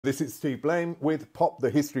This is Steve Blame with Pop the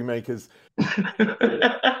History Makers,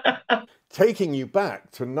 taking you back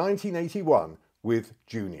to 1981 with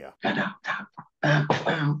Junior.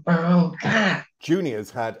 Junior's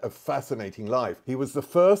had a fascinating life. He was the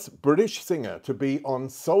first British singer to be on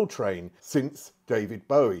Soul Train since David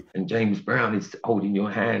Bowie. And James Brown is holding your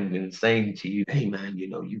hand and saying to you, hey man, you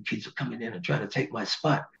know, you kids are coming in and trying to take my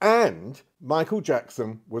spot. And Michael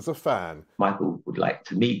Jackson was a fan. Michael would like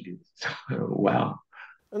to meet you. Wow.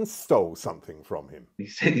 And stole something from him. He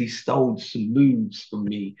said he stole some moves from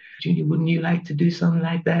me. Junior, wouldn't you like to do something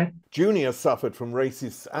like that? Junior suffered from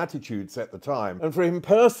racist attitudes at the time, and for him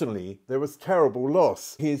personally, there was terrible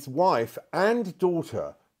loss. His wife and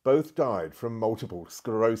daughter both died from multiple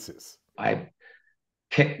sclerosis. I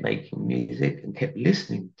kept making music and kept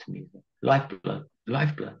listening to music. Lifeblood,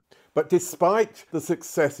 lifeblood. But despite the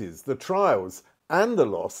successes, the trials, and the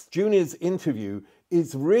loss, Junior's interview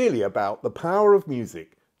is really about the power of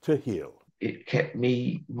music to heal. It kept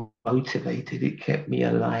me motivated, it kept me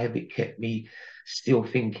alive, it kept me still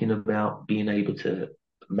thinking about being able to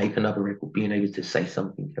make another record, being able to say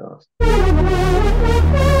something else.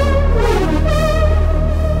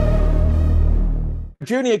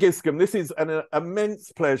 Junior Giscombe, this is an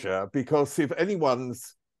immense pleasure, because if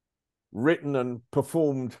anyone's written and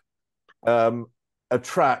performed a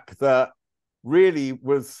track that really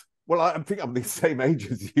was, well, I think I'm the same age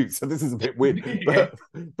as you, so this is a bit weird,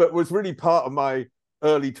 but was really part of my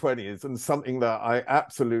early 20s and something that I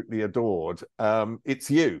absolutely adored. It's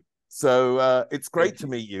you. So it's great to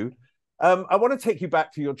meet you. I want to take you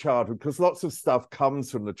back to your childhood, because lots of stuff comes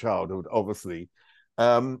from the childhood, obviously.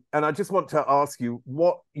 And I just want to ask you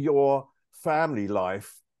what your family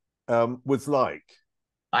life was like.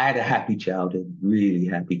 I had a happy childhood, really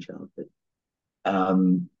happy childhood.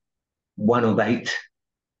 One of 8.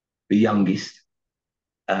 The youngest.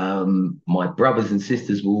 My brothers and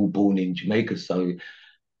sisters were all born in Jamaica, so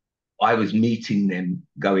I was meeting them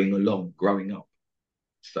going along, growing up.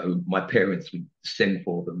 So my parents would send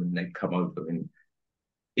for them and they'd come over, and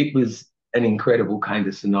it was an incredible kind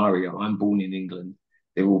of scenario. I'm born in England,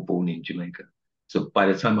 they're all born in Jamaica. So by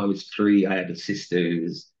the time I was 3, I had a sister who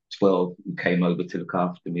was 12 who came over to look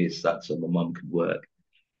after me as such, so my mum could work.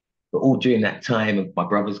 But all during that time of my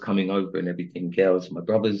brothers coming over and everything else, my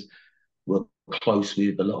brothers were close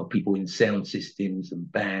with a lot of people in sound systems and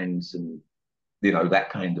bands and, you know,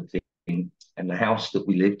 that kind of thing. And the house that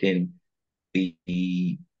we lived in,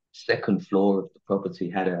 the second floor of the property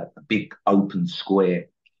had a big open square.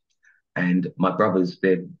 And my brothers,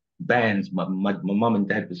 their bands, my mum and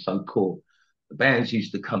dad were so cool. The bands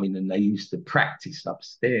used to come in and they used to practice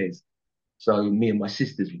upstairs. So me and my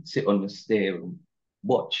sisters would sit on the stair and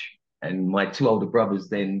watch. And my 2 older brothers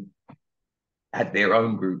then had their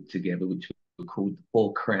own group together, which were called the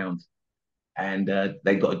Four Crowns. And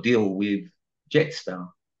they got a deal with Jetstar.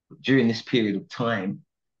 During this period of time,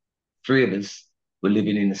 3 of us were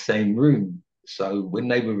living in the same room. So when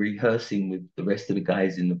they were rehearsing with the rest of the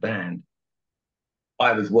guys in the band,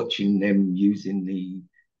 I was watching them using the,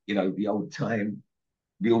 you know, the old time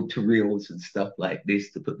reel-to-reels and stuff like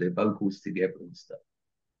this to put their vocals together and stuff.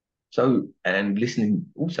 So, and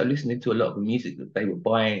also listening to a lot of the music that they were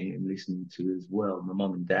buying and listening to as well. My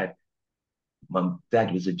mum and dad. My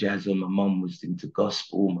dad was a jazzer, my mum was into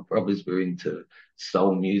gospel, my brothers were into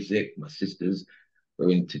soul music, my sisters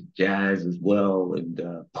were into jazz as well, and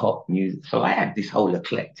pop music. So I had this whole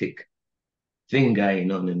eclectic thing going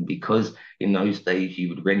on. And because in those days you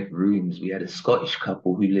would rent rooms, we had a Scottish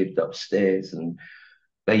couple who lived upstairs, and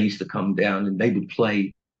they used to come down and they would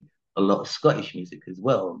play a lot of Scottish music as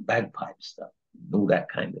well, and bagpipe stuff, and all that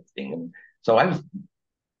kind of thing. And so I was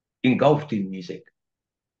engulfed in music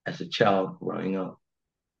as a child growing up.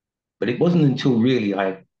 But it wasn't until really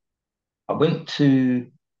I went to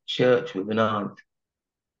church with an aunt,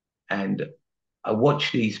 and I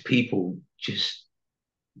watched these people just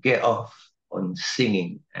get off on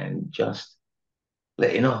singing and just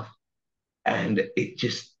letting off. And it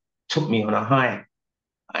just took me on a high,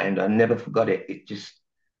 and I never forgot it. It just,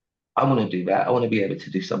 I want to do that. I want to be able to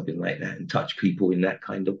do something like that and touch people in that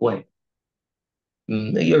kind of way.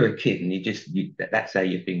 You're a kid and that's how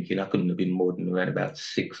you're thinking. I couldn't have been more than around about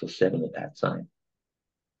 6 or 7 at that time.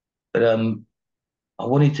 But I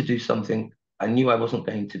wanted to do something. I knew I wasn't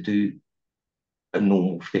going to do a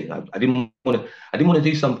normal thing. I didn't want to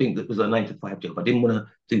do something that was a 9-to-5 job. I didn't want to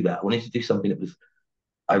do that. I wanted to do something that was,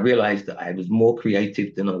 I realized that I was more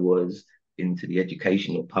creative than I was into the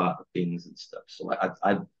educational part of things and stuff. So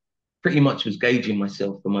I pretty much was gauging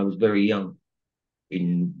myself from I was very young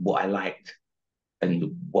in what I liked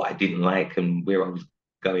and what I didn't like and where I was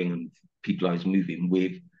going and people I was moving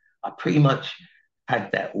with. I pretty much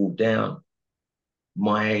had that all down.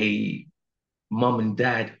 My mum and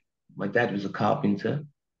dad, my dad was a carpenter.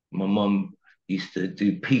 My mum used to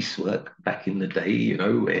do piecework back in the day, you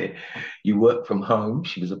know, where you work from home.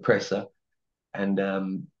 She was a presser. And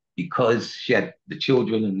because she had the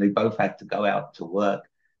children and they both had to go out to work,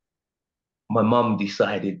 my mum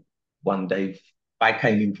decided one day, I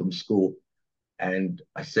came in from school and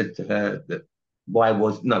I said to her that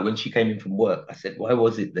when she came in from work, I said, why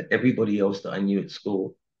was it that everybody else that I knew at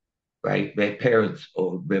school, right, their parents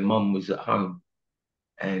or their mum was at home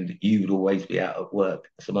and you would always be out at work?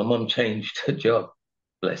 So my mum changed her job,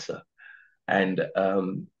 bless her, and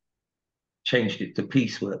changed it to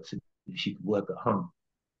piecework so she could work at home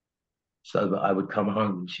so that I would come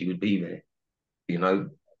home and she would be there. You know,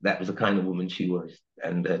 that was the kind of woman she was.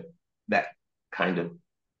 And that kind of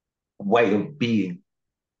way of being.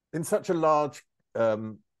 In such a large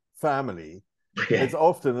family, Yeah. there's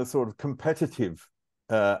often a sort of competitive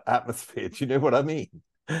atmosphere. Do you know what I mean?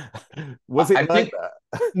 Was it I like think, that?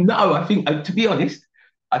 no, I think, to be honest,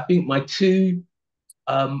 I think my two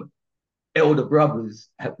elder brothers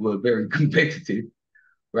were very competitive,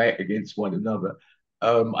 right, against one another.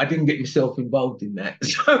 I didn't get myself involved in that.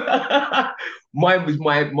 So mine was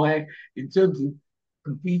my in terms of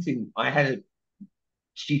competing,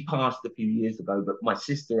 she passed a few years ago, but my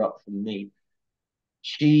sister up from me,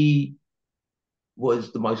 she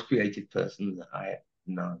was the most creative person that I had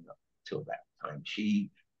known up until that time.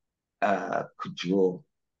 She could draw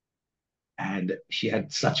and she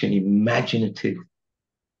had such an imaginative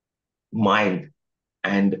mind.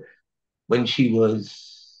 And when she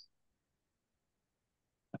was,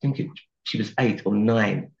 I think she was 8 or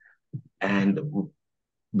 9 and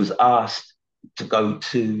was asked to go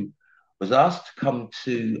to, was asked to come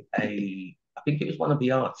to I think it was one of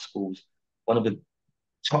the art schools, one of the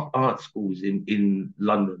top art schools in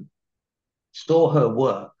London, saw her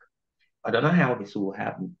work. I don't know how this all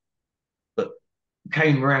happened, but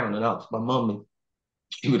came around and asked my mum if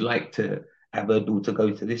she would like to have her daughter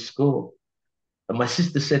go to this school. And my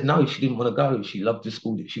sister said no, she didn't want to go. She loved the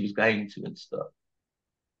school that she was going to and stuff.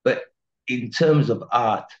 But in terms of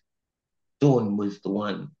art, Dawn was the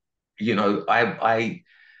one. You know, I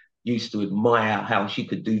used to admire how she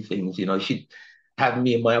could do things. You know, she'd have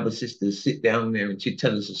me and my other sisters sit down there and she'd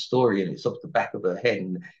tell us a story and it's off the back of her head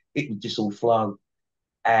and it would just all flow.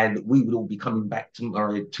 And we would all be coming back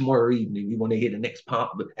tomorrow evening. We want to hear the next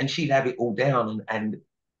part of it. And she'd have it all down and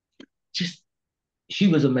just, she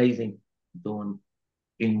was amazing, Dawn,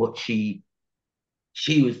 in what she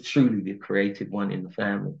was truly the creative one in the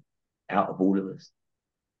family out of all of us.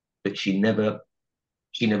 But she never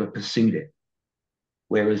pursued it.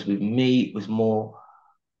 Whereas with me, it was more,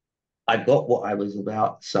 I got what I was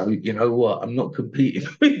about. So you know what? I'm not competing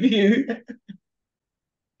with you.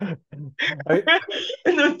 I,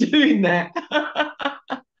 I'm not doing that.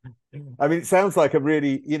 I mean, it sounds like a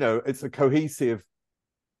really, it's a cohesive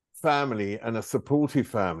family and a supportive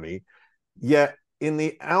family. Yet in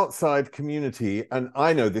the outside community, and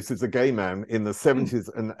I know this as a gay man in the 70s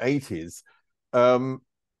and 80s,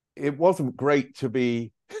 it wasn't great to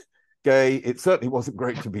be gay. It certainly wasn't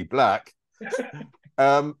great to be black.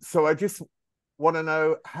 So I just want to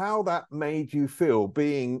know how that made you feel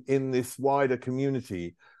being in this wider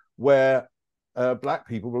community where black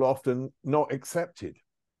people were often not accepted.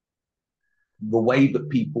 The way that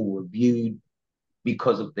people were viewed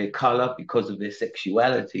because of their color, because of their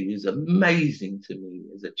sexuality was amazing to me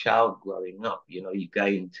as a child growing up. You know, you go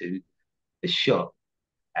into the shop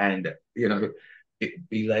and, you know, it'd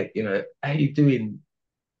be like, you know, how you doing?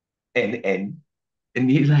 And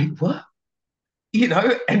you're like, what? You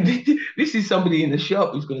know, and this is somebody in the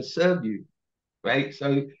shop who's going to serve you, right?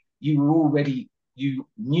 So you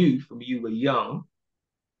knew from you were young,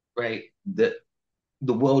 right, that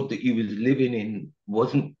the world that you was living in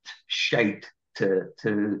wasn't shaped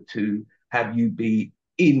to have you be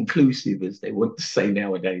inclusive, as they want to say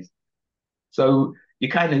nowadays. So you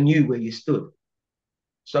kind of knew where you stood.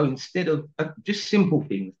 So instead of just simple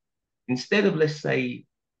things, instead of, let's say,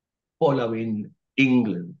 following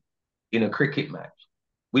England in a cricket match,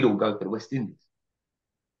 we'd all go for the West Indies.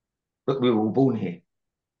 But we were all born here,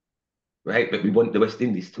 right? But we wanted the West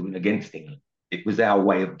Indies to win against England. It was our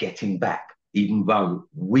way of getting back, even though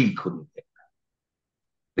we couldn't get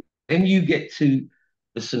back. Then you get to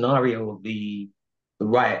the scenario of the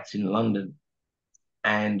riots in London,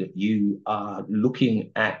 and you are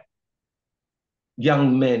looking at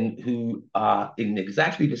young men who are in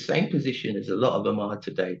exactly the same position as a lot of them are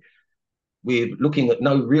today. We're looking at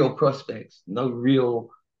no real prospects, no real,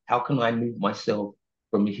 how can I move myself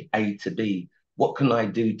from A to B? What can I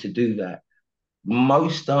do to do that?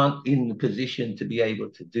 most aren't in the position to be able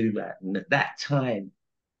to do that. And at that time,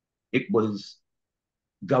 it was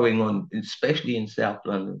going on, especially in South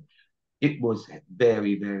London, it was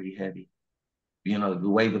very, very heavy. You know, the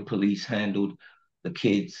way the police handled the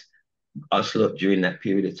kids, us lot during that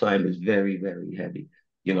period of time was very, very heavy.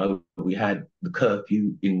 You know, we had the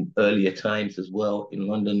curfew in earlier times as well in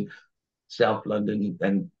London, South London,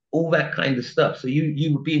 and all that kind of stuff. So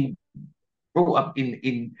you were being brought up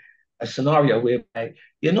in a scenario where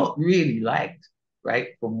you're not really liked, right,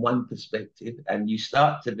 from one perspective, and you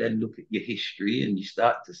start to then look at your history and you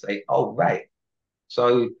start to say, oh, right,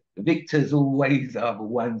 so the victors always are the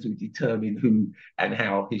ones who determine who and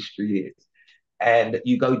how history is. And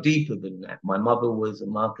you go deeper than that. My mother was a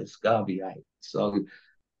Marcus Garveyite. So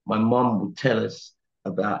my mom would tell us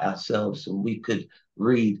about ourselves and we could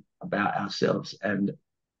read about ourselves. And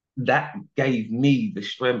that gave me the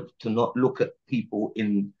strength to not look at people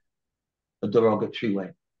in a derogatory way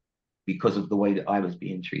because of the way that I was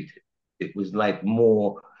being treated. It was like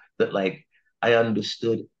more that like I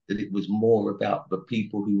understood that it was more about the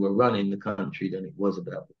people who were running the country than it was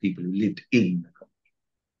about the people who lived in the country.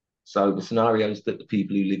 So the scenarios that the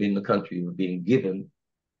people who live in the country were being given,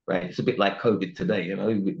 right? It's a bit like COVID today, you know,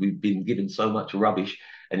 we've been given so much rubbish,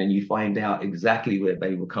 and then you find out exactly where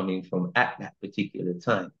they were coming from at that particular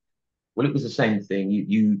time. Well, it was the same thing.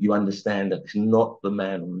 You understand that it's not the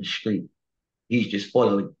man on the street. He's just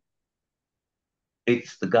following.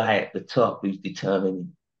 It's the guy at the top who's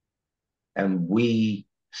determining. And we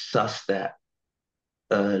sussed that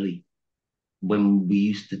early when I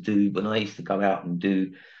used to go out and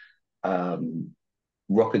do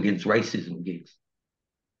rock against racism gigs,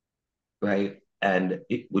 right? And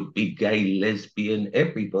it would be gay, lesbian,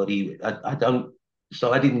 everybody.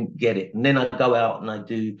 So I didn't get it. And then I go out and I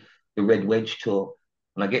do the Red Wedge tour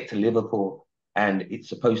and I get to Liverpool and it's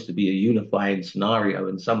supposed to be a unifying scenario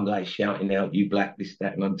and some guy shouting out, you black, this,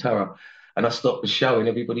 that, and Antara. And I stop the show and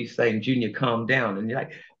everybody's saying, Junior, calm down. And you're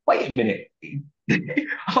like, wait a minute,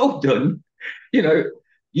 hold on. You know,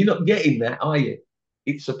 you're not getting that, are you?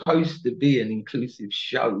 It's supposed to be an inclusive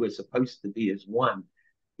show. We're supposed to be as one.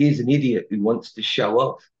 Here's an idiot who wants to show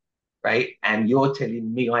off, right? And you're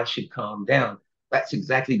telling me I should calm down. That's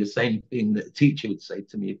exactly the same thing that a teacher would say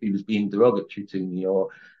to me if he was being derogatory to me, or,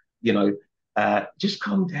 you know, just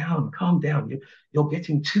calm down, calm down. You're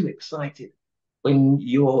getting too excited when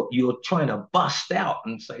you're trying to bust out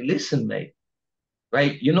and say, listen, mate,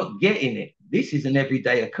 right? You're not getting it. This is an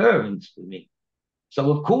everyday occurrence for me.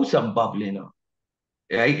 So of course I'm bubbling up,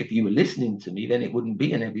 right? If you were listening to me, then it wouldn't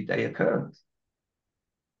be an everyday occurrence.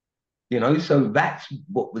 You know, so that's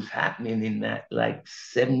what was happening in that like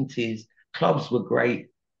 70s. Clubs were great.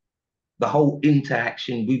 The whole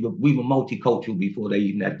interaction, we were multicultural before they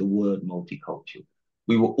even had the word multicultural.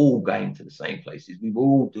 We were all going to the same places. We were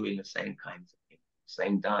all doing the same kinds of things,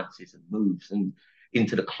 same dances and moves and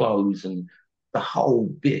into the clothes and the whole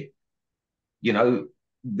bit. You know,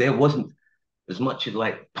 there wasn't as much as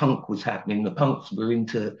like punk was happening. The punks were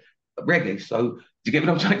into reggae. So do you get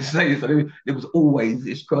what I'm trying to say? So there was always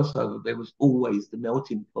this crossover. There was always the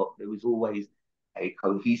melting pot. There was always a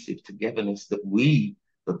cohesive togetherness that we,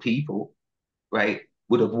 the people, right,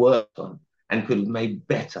 would have worked on and could have made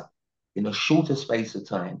better in a shorter space of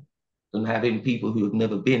time than having people who have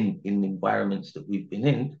never been in the environments that we've been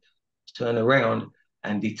in turn around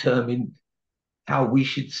and determine how we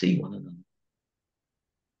should see one another.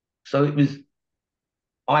 So it was,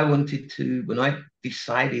 I wanted to, when I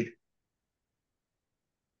decided,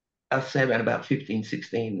 I'd say around about 15,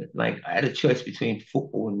 16, like I had a choice between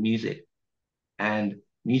football and music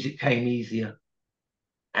came easier.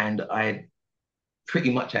 And I pretty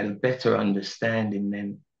much had a better understanding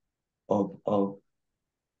then of what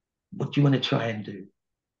do you want to try and do?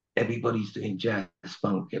 Everybody's doing jazz,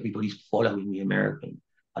 funk, everybody's following the American.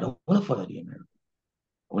 I don't want to follow the American.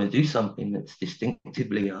 I want to do something that's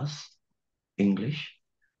distinctively us, English,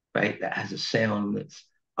 right? That has a sound that's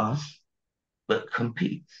us, but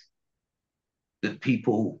competes, that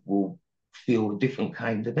people will feel a different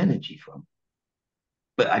kind of energy from.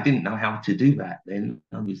 But I didn't know how to do that then.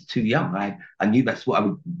 I was too young. I knew that's what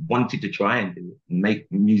I wanted to try and do,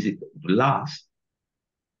 make music that would last.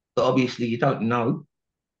 But obviously you don't know,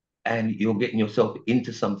 and you're getting yourself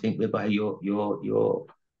into something whereby your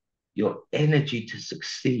energy to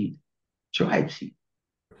succeed drives you.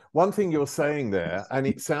 One thing you're saying there, and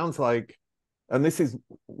it sounds like, and this is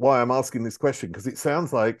why I'm asking this question, because it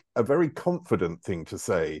sounds like a very confident thing to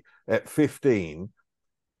say at 15,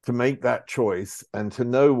 to make that choice and to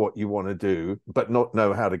know what you want to do, but not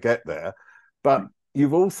know how to get there. But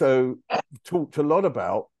you've also talked a lot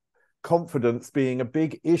about confidence being a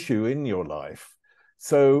big issue in your life.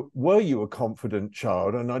 So were you a confident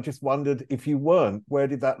child? And I just wondered, if you weren't, where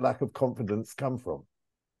did that lack of confidence come from?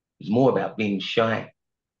 It was more about being shy.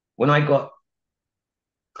 When I got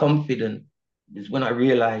confident is when I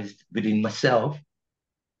realized within myself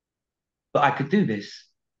that I could do this.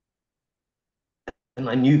 And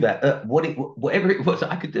I knew that whatever it was,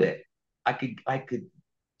 I could do it. I could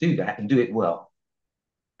do that and do it well,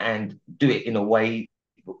 and do it in a way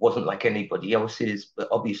that wasn't like anybody else's. But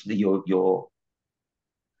obviously, your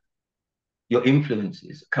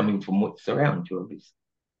influences coming from what's around you, obviously.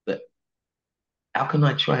 But how can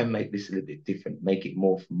I try and make this a little bit different? Make it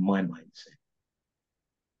more from my mindset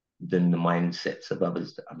than the mindsets of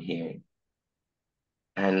others that I'm hearing.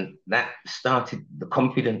 And that started, the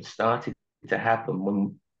confidence started to happen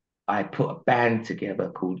when I put a band together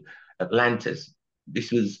called Atlantis.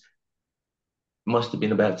 This must have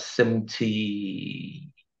been about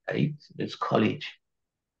 78, it's college.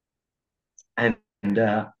 And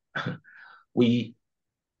we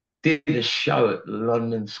did a show at the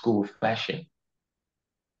London School of Fashion.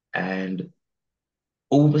 And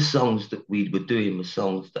all the songs that we were doing were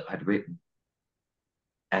songs that I'd written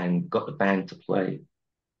and got the band to play.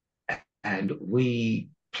 And we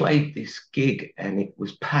played this gig and it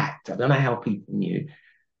was packed. I don't know how people knew,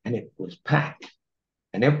 and it was packed.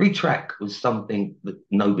 And every track was something that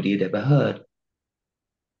nobody had ever heard.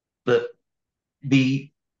 But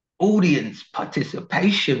the audience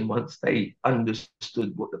participation, once they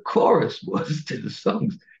understood what the chorus was to the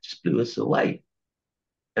songs, just blew us away.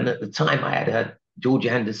 And at the time, I had George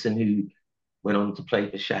Anderson, who went on to play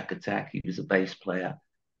for Shack Attack. He was a bass player.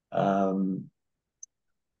 Paul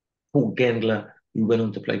Gendler, who went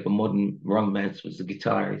on to play for Modern Romance, was the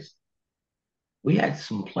guitarist. We had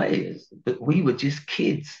some players, but we were just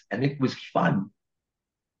kids, and it was fun.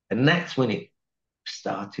 And that's when it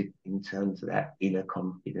started, in terms of that inner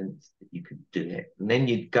confidence that you could do it. And then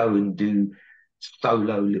you'd go and do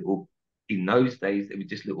solo little, in those days, they were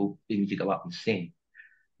just little things you go up and sing.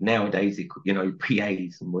 Nowadays, it could,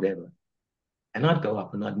 PAs and whatever. And I'd go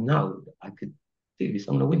up and I'd know that I could do this,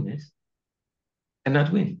 I'm gonna win this. And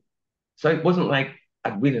I'd win. So it wasn't like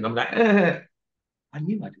I'd win and I'm like, I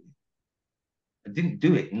knew I'd win. I didn't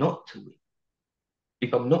do it not to win.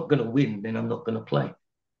 If I'm not gonna win, then I'm not gonna play.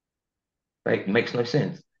 Right? It makes no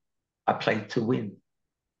sense. I played to win.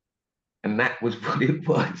 And that was what it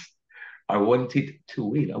was. I wanted to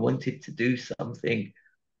win. I wanted to do something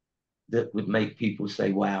that would make people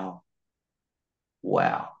say, wow,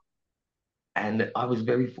 wow. And I was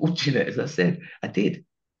very fortunate, as I said, I did.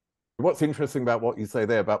 What's interesting about what you say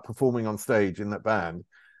there about performing on stage in that band,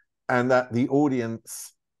 and that the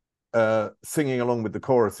audience singing along with the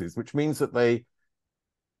choruses, which means that they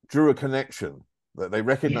drew a connection, that they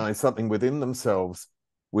recognized something within themselves,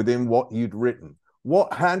 within what you'd written.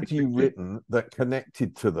 What had you written that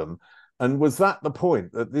connected to them? And was that the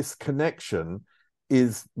point, that this connection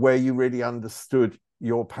is where you really understood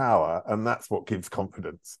your power, and that's what gives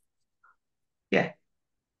confidence? Yeah.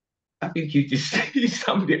 I think you just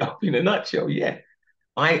summed it up in a nutshell. Yeah.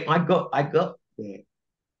 I got there.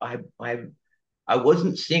 I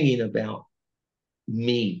wasn't singing about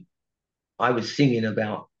me. I was singing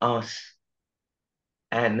about us.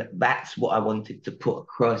 And that's what I wanted to put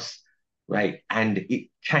across, right? And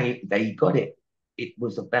they got it. It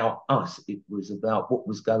was about us. It was about what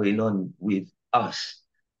was going on with us,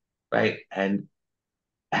 right? And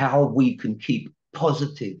how we can keep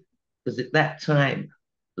positive. Because at that time,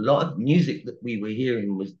 a lot of music that we were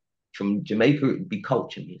hearing was from Jamaica, it would be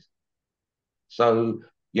culture music. So,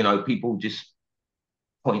 people just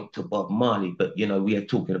point to Bob Marley, but, we are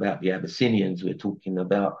talking about the Abyssinians, we're talking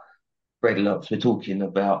about Dreadlocks, we're talking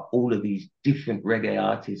about all of these different reggae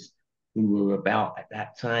artists who were about at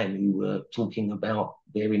that time, who were talking about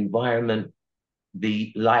their environment,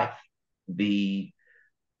 the life, the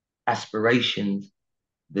aspirations,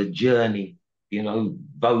 the journey,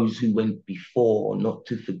 those who went before, not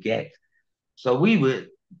to forget. So we were,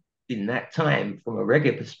 in that time, from a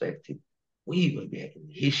reggae perspective, we were getting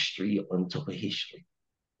history on top of history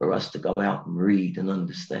for us to go out and read and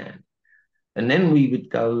understand. And then we would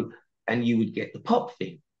go and you would get the pop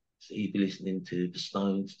thing. So you'd be listening to the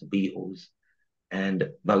Stones, the Beatles, and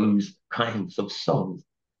those kinds of songs,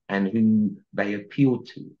 and who they appealed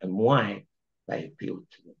to and why they appealed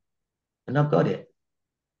to them. And I got it.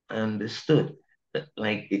 I understood that,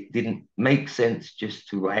 like, it didn't make sense just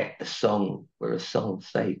to write a song for a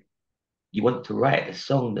song's sake. You want to write a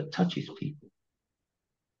song that touches people.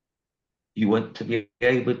 You want to be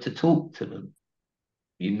able to talk to them.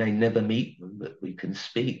 You may never meet them, but we can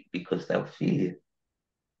speak because they'll feel you.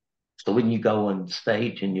 So when you go on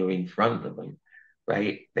stage and you're in front of them,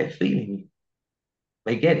 right, they're feeling you.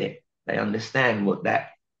 They get it. They understand what that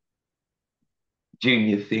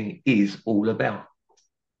junior thing is all about.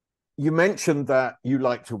 You mentioned that you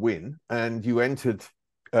like to win, and you entered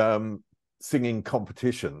singing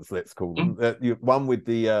competitions, let's call them. You one with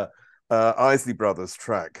the Isley Brothers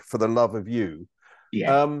track, "For the Love of You."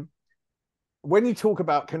 Yeah. When you talk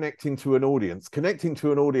about connecting to an audience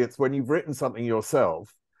when you've written something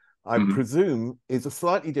yourself, I presume is a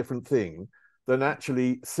slightly different thing than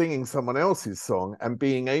actually singing someone else's song and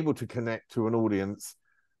being able to connect to an audience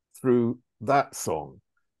through that song.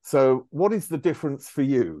 So what is the difference for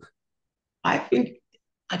you? I think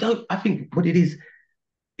I think what it is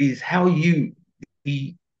the how you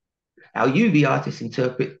the artist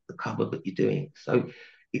interpret the cover that you're doing. So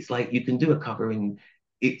it's like you can do a cover and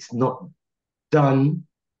it's not done,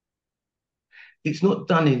 it's not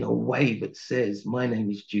done in a way that says my name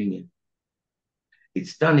is Junior.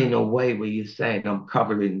 It's done in a way where you're saying I'm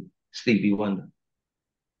covering Stevie Wonder.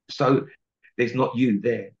 So there's not you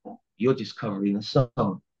there. You're just covering a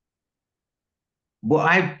song. What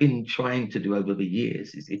I've been trying to do over the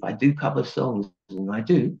years is if I do cover songs, and I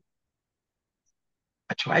do,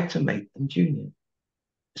 I try to make them Junior.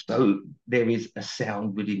 So there is a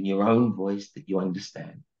sound within your own voice that you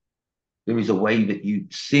understand. There is a way that you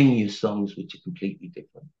sing your songs which are completely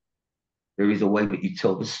different. There is a way that you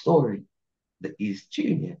tell the story that is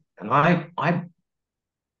Junior. And I've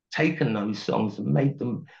taken those songs and made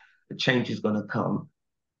them, the change is going to come.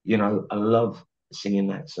 You know, I love singing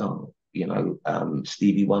that song. You know,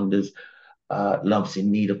 Stevie Wonder's Love's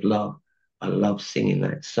in Need of Love. I love singing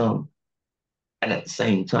that song. And at the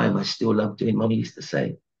same time, I still love doing Mummy Used to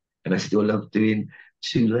Say. And I still love doing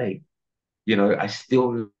Too Late. You know, I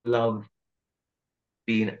still love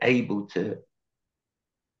being able to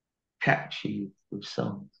capture you with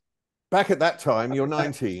songs. Back at that time, you're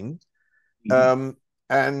 19,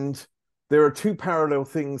 and there are two parallel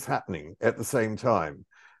things happening at the same time.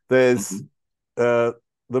 There's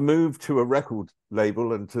the move to a record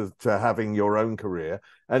label and to having your own career,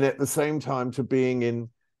 and at the same time to being in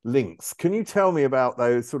LINX. Can you tell me about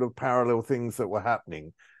those sort of parallel things that were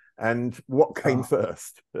happening and what came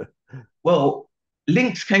first? Well,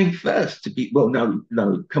 LINX came first to be, well,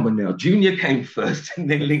 no, come on now. Junior came first and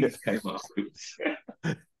then LINX came afterwards.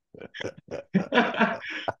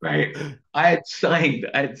 Right. I had signed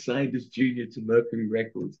as Junior to Mercury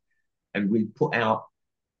Records and we put out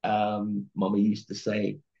Mama Used to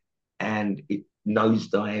Say, and it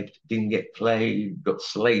nosedived, didn't get played, got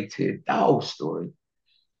slated, the whole story.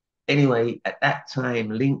 Anyway, at that time,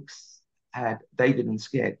 LINX had David and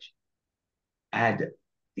Sketch had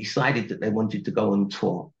decided that they wanted to go on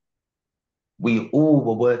tour. We all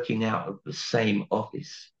were working out of the same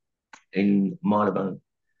office in Marylebone.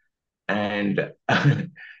 And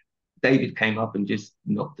David came up and just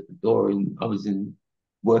knocked at the door, and I was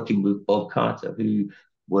working with Bob Carter, who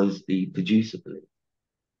was the producer for it,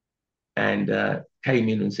 and came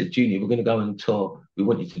in and said, Junior, we're going to go on tour. We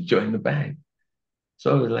want you to join the band.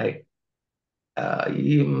 So I was like,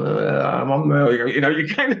 you know, you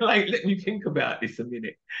kind of like, let me think about this a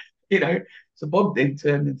minute, you know. So Bob then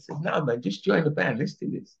turned and said, no, man, just join the band. Let's do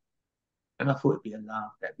this. And I thought it'd be a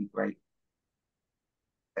laugh. That'd be great.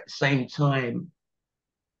 At the same time,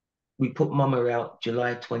 we put Mama out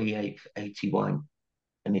July 28th, 81,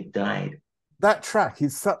 and it died. That track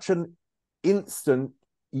is such an instant,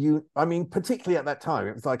 I mean, particularly at that time,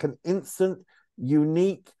 it was like an instant,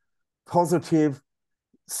 unique, positive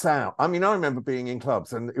sound. I mean, I remember being in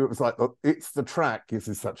clubs and it was like, it's the track. This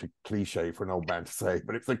is such a cliche for an old man to say,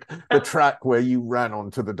 but it's like the track where you ran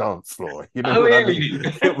onto the dance floor. You know what I mean?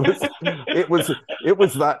 It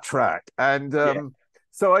was that track. And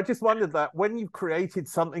so I just wondered that when you've created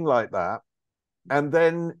something like that, and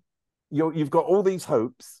then you've got all these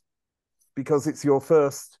hopes because it's your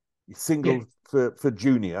first single for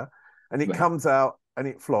Junior, and it comes out and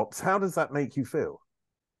it flops. How does that make you feel?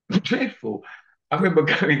 Dreadful. I remember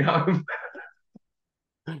going home.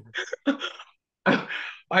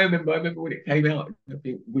 I remember when it came out. I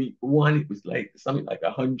think week one, it was like something like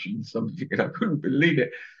 100 and something, and I couldn't believe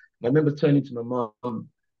it. And I remember turning to my mom,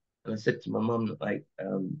 and I said to my mom, like,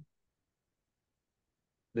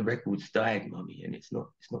 the record's died, Mummy, and it's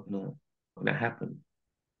not gonna happen.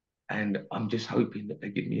 And I'm just hoping that they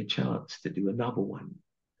give me a chance to do another one,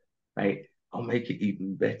 right? I'll make it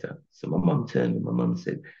even better. So my mum turned and my mum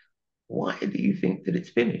said, why do you think that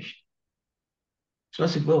it's finished? So I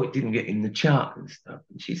said, well, it didn't get in the chart and stuff.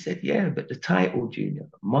 And she said, yeah, but the title, Junior,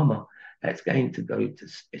 Mama, that's going to go to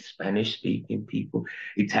Spanish-speaking people.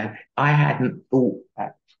 I hadn't thought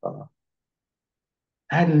that far.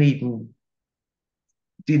 hadn't even,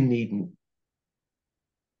 didn't even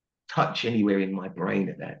touch anywhere in my brain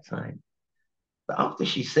at that time. But after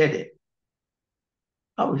she said it,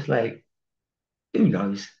 I was like, who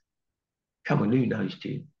knows? Come on, who knows,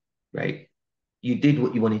 June? Right? You did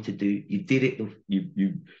what you wanted to do. You did it.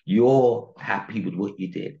 You're happy with what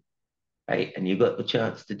you did, right? And you got the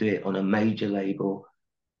chance to do it on a major label,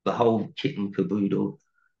 the whole kit and caboodle.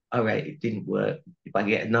 All right, it didn't work. If I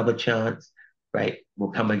get another chance, right,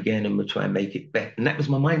 we'll come again and we'll try and make it better. And that was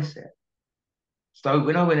my mindset. So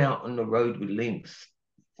when I went out on the road with LINX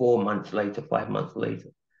 4 months later, 5 months later,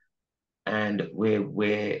 and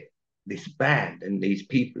we're this band and these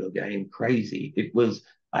people are going crazy, it was,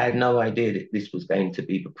 I had no idea that this was going to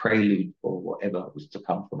be the prelude for whatever was to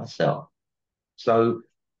come for myself. So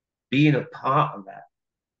being a part of that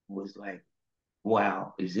was like,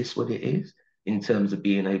 wow, is this what it is? In terms of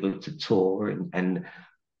being able to tour and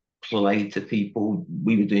play to people.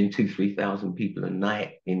 We were doing 3,000 people a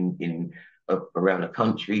night in around the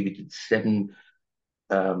country. We did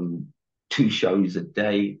um, 2 shows a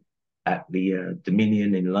day at the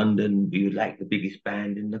Dominion in London. We were like the biggest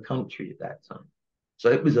band in the country at that time.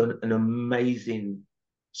 So it was an amazing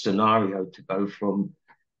scenario to go from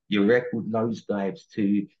your record nosedives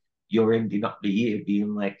to you're ending up the year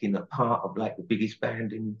being like in a part of like the biggest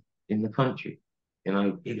band in the country. You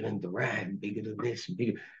know, bigger than Duran, bigger than this, and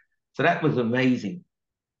bigger. So that was amazing.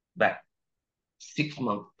 That 6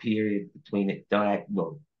 month period between it died,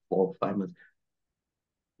 well, 4 or 5 months,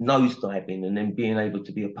 nosediving and then being able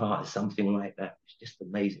to be a part of something like that was just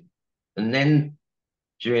amazing. And then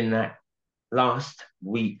during that last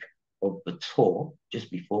week of the tour, just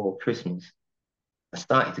before Christmas, I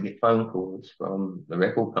started to get phone calls from the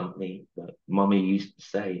record company that Mummy used to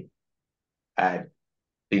say had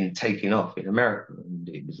been taken off in America, and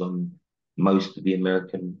it was on most of the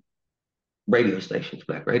American radio stations,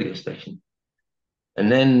 black radio stations. And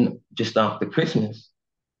then just after Christmas,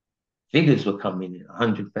 figures were coming in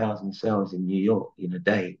 100,000 sales in New York in a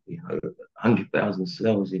day, 100,000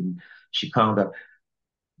 sales in Chicago.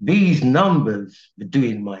 These numbers were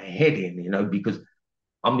doing my head in, because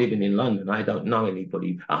I'm living in London. I don't know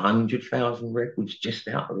anybody. 100,000 records just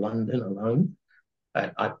out of London alone.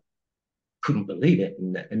 I couldn't believe it.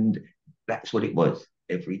 And that's what it was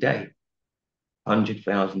every day.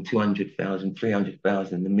 100,000, 200,000,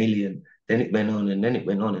 300,000, a million. Then it went on and then it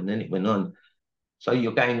went on and then it went on. So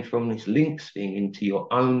you're going from this LINX thing into your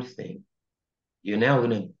own thing. You're now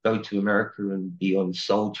going to go to America and be on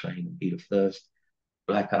Soul Train and be the first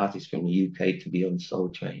black artist from the UK to be on Soul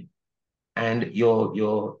Train. And your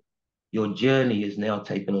journey is now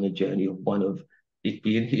taken on a journey of one of it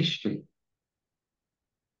being history.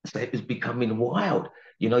 So it was becoming wild.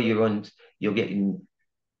 You're getting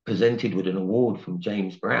presented with an award from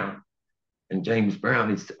James Brown. And James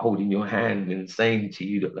Brown is holding your hand and saying to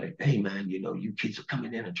you that, like, hey, man, you kids are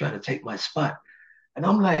coming in and trying to take my spot. And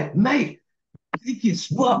I'm like, mate, guess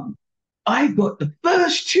what? I got the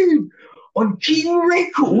first tune on King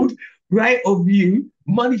Record, right, of you.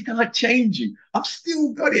 Money can't change you. I've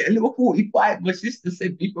still got it. A little 45, my sister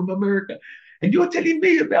sent me from America. And you're telling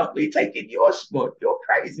me about me taking your spot. You're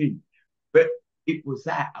crazy. But it was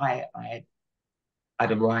that I'd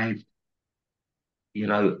arrived.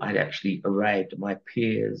 I'd actually arrived. My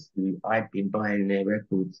peers who I'd been buying their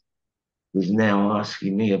records was now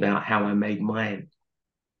asking me about how I made mine,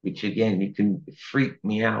 which again, it can freak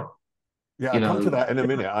me out. Yeah, I'll come to that in a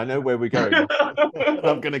minute. I know where we're going.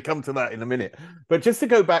 I'm going to come to that in a minute. But just to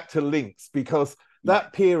go back to LINX, because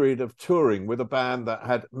that period of touring with a band that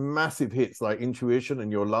had massive hits like Intuition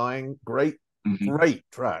and You're Lying, great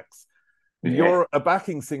tracks. Yeah. You're a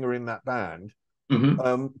backing singer in that band.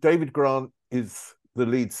 David Grant is the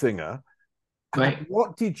lead singer. Right.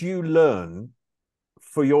 What did you learn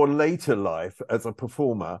for your later life as a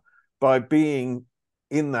performer by being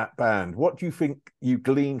in that band? What do you think you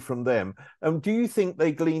gleaned from them? And do you think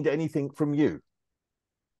they gleaned anything from you?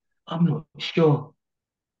 I'm not sure.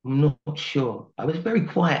 I was very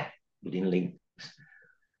quiet within LINX.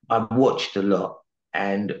 I watched a lot,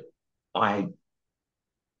 and the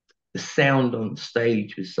sound on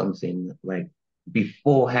stage was something that, like,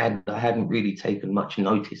 beforehand, I hadn't really taken much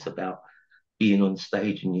notice about being on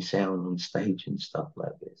stage and your sound on stage and stuff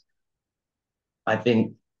like this. I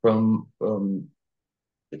think from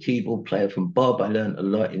the keyboard player, from Bob, I learned a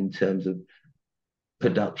lot in terms of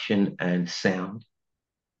production and sound,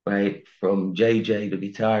 right? From JJ, the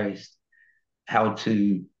guitarist, how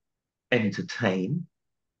to entertain.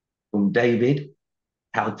 From David,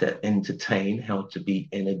 how to entertain, how to be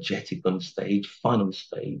energetic on stage, fun on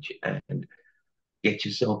stage, and get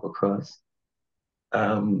yourself across.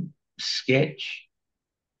 Sketch,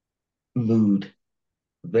 mood,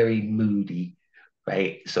 very moody,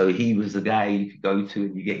 right? So he was the guy you could go to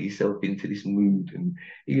and you get yourself into this mood. And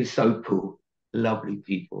he was so cool, lovely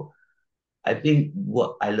people. I think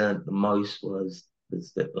what I learned the most was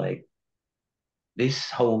that like this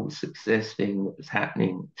whole success thing that was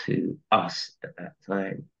happening to us at that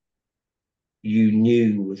time, you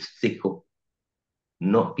knew was fickle,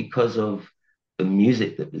 not because of the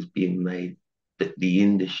music that was being made, but the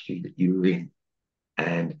industry that you were in.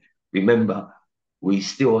 And remember, we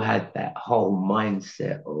still had that whole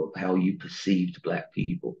mindset of how you perceived Black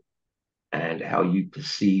people and how you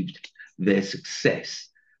perceived their success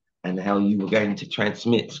and how you were going to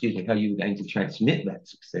transmit, excuse me, how you were going to transmit that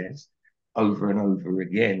success over and over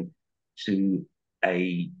again to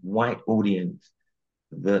a white audience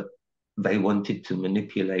that they wanted to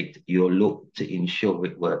manipulate your look to ensure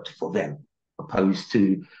it worked for them, opposed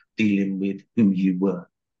to dealing with who you were.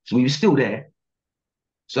 So we were still there.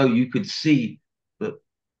 So you could see that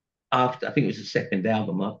after, I think it was the second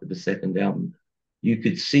album, after the second album, you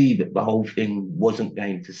could see that the whole thing wasn't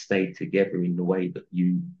going to stay together in the way that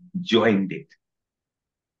you joined it,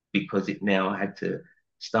 because it now had to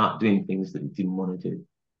start doing things that it didn't want to do.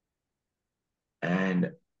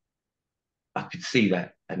 And I could see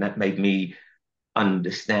that. And that made me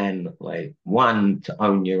understand, like, one, to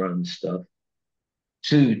own your own stuff,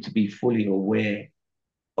 two, to be fully aware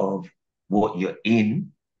of what you're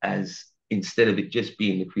in, as instead of it just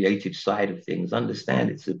being the creative side of things, understand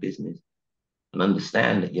it's a business and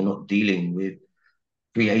understand that you're not dealing with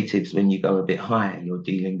creatives when you go a bit higher, you're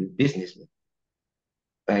dealing with businessmen.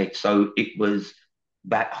 Right. So it was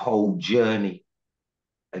that whole journey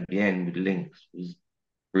again with LINX was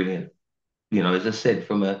brilliant. You know, as I said,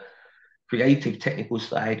 from a creative technical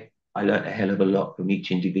side, I learned a hell of a lot from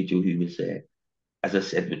each individual who was there. As I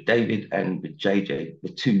said, with David and with JJ, the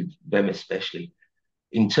two, them especially,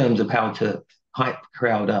 in terms of how to hype the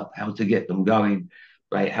crowd up, how to get them going,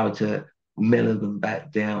 right? How to mellow them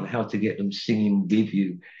back down, how to get them singing with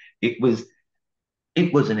you. It was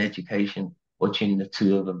an education watching the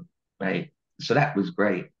two of them, right? So that was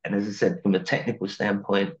great. And as I said, from a technical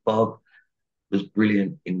standpoint, Bob was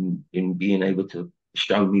brilliant in being able to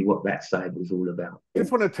show me what that side was all about. I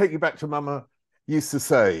just want to take you back to Mama Used to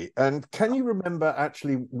Say. And can you remember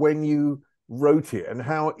actually when you wrote it and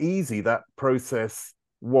how easy that process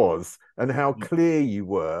was and how clear you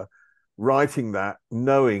were writing that,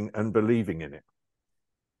 knowing and believing in it?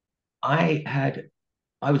 I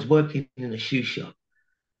was working in a shoe shop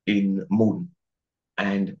in Morton,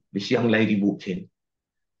 and this young lady walked in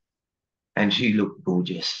and she looked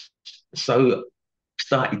gorgeous. So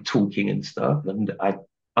started talking and stuff, and I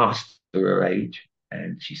asked her age,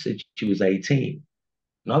 and she said she was 18.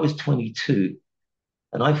 And I was 22.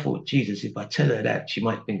 And I thought, Jesus, if I tell her that, she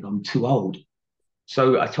might think I'm too old.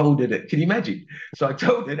 So I told her that, can you imagine? So I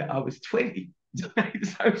told her that I was 20. So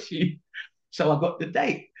I got the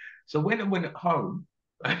date. So when I went home,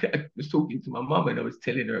 I was talking to my mum and I was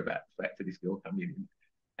telling her about the fact that this girl coming in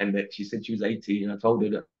and that she said she was 18. And I told her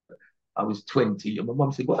that I was 20. And my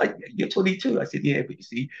mum said, well, you're 22. I said, yeah, but you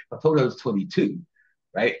see, if I told her I was 22,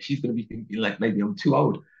 right? She's going to be thinking like maybe I'm too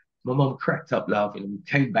old. My mum cracked up laughing and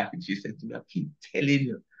came back and she said to me, I keep telling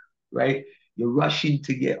you, right? You're rushing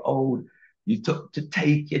to get old. You took to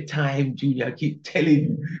take your time, Junior. I keep telling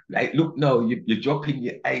you, like, look, no, you're dropping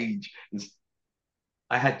your age.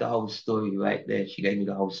 I had the whole story right there. She gave me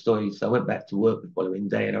the whole story. So I went back to work the following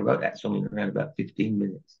day and I wrote that song in around about 15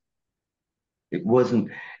 minutes. It was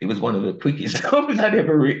one of the quickest songs I'd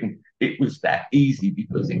ever written. It was that easy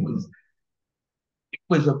because it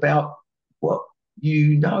was about what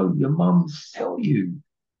your mums tell you.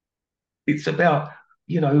 It's about,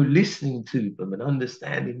 listening to them and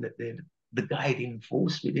understanding that they're the guiding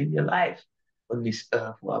force within your life on this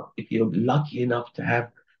earth. Well, if you're lucky enough to have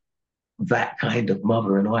that kind of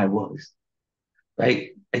mother, and I was,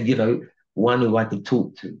 right? And, one who I could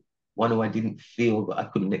talk to, one who I didn't feel that I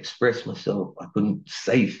couldn't express myself. I couldn't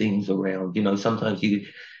say things around. Sometimes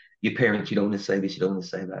your parents, you don't want to say this, you don't want to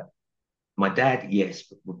say that. My dad, yes,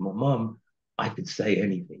 but with my mom, I could say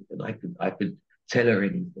anything and I could tell her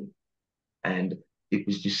anything. And it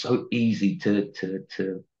was just so easy to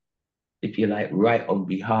if you like, write on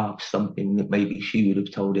behalf something that maybe she would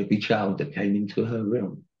have told every child that came into her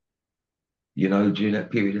realm. During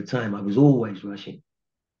that period of time, I was always rushing.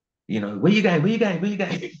 Where you going? Where you going? Where you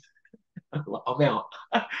going? I'm out.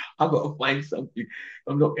 I've got to find something.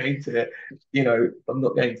 I'm not going to, I'm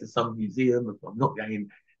not going to some museum. I'm not going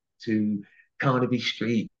to Carnaby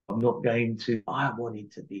Street. I'm not going to. I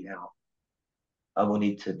wanted to be out. I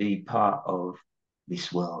wanted to be part of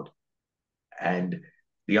this world. And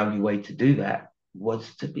the only way to do that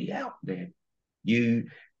was to be out there. You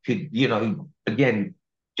could, again,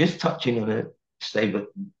 just touching on it, say but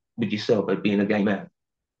with yourself as being a gay man.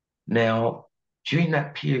 Now, during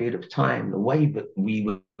that period of time, the way that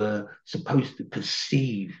we were supposed to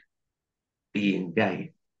perceive being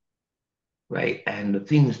gay, right? And the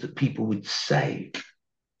things that people would say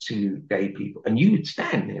to gay people, and you would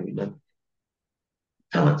stand there and go,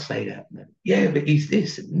 can't say that, man. Yeah, but he's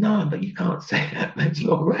this. No, but you can't say that, man. It's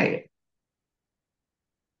not right.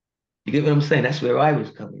 You get what I'm saying? That's where I was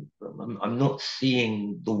coming from. I'm not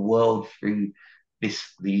seeing the world through these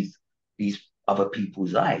other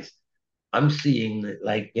people's eyes. I'm seeing that,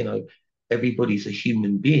 like, everybody's a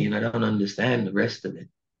human being. I don't understand the rest of it.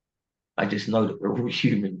 I just know that we're all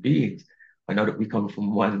human beings. I know that we come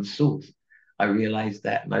from one source. I realize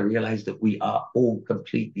that, and I realize that we are all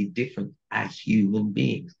completely different as human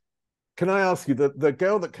beings. Can I ask you, the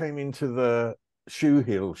girl that came into the shoe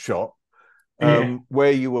heel shop Yeah.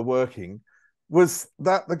 where you were working, was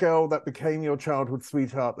that the girl that became your childhood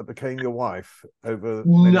sweetheart, that became your wife over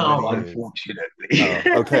many, No, many years?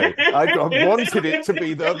 unfortunately. Oh, okay. I wanted it to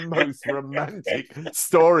be the most romantic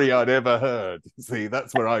story I'd ever heard. See,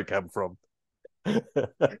 that's where I come from.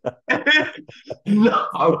 No.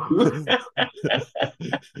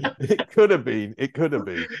 It could have been. It could have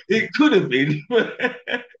been. It could have been.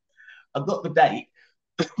 I got the date.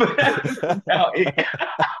 About it.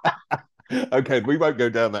 Okay, we won't go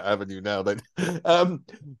down that avenue now then.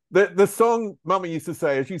 The song Mama used to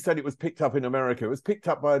say, as you said, it was picked up in America. It was picked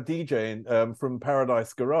up by a DJ from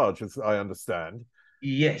Paradise Garage, as I understand.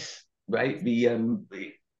 Yes, right. The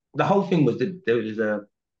whole thing was that there was a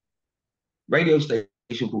radio station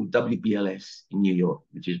called WBLS in New York,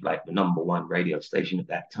 which is like the #1 radio station at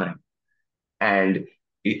that time. And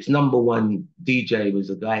its #1 DJ was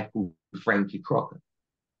a guy called Frankie Crocker.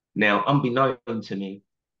 Now, unbeknown to me,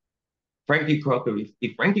 Frankie Crocker,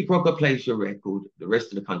 if Frankie Crocker plays your record, the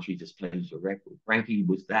rest of the country just plays your record. Frankie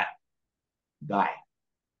was that guy.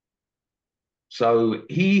 So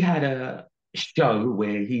he had a show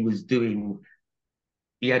where he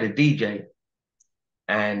had a DJ,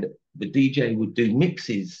 and the DJ would do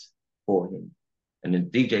mixes for him. And the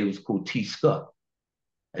DJ was called T. Scott.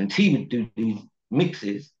 And T would do these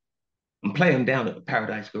mixes and play them down at the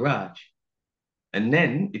Paradise Garage. And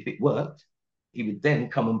then, if it worked, he would then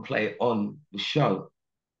come and play it on the show.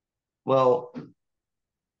 Well,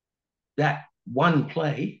 that one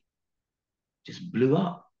play just blew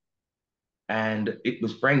up. And it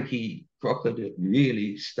was Frankie Crocker that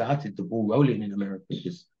really started the ball rolling in America.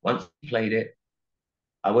 Because once he played it,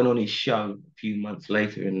 I went on his show a few months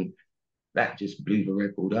later, and that just blew the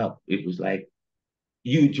record up. It was like,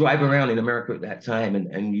 you would drive around in America at that time,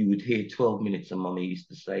 and you would hear 12 minutes of Mummy used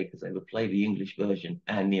to say, because they would play the English version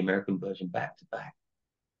and the American version back to back,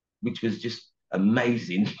 which was just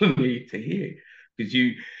amazing for me to hear. Because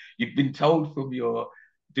you've been told from your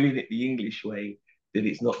doing it the English way that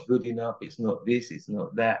it's not good enough, it's not this, it's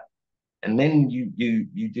not that. And then you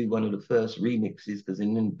do one of the first remixes, because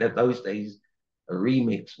in those days, a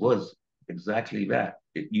remix was exactly that.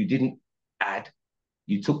 You didn't add,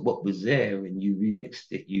 you took what was there and you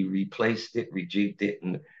remixed it, you replaced it, rejigged it,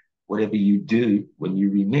 and whatever you do when you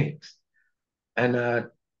remix. And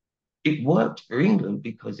it worked for England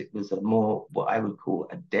because it was a more, what I would call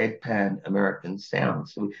a deadpan American sound.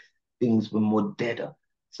 So things were more deader.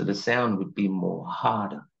 So the sound would be more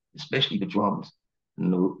harder, especially the drums.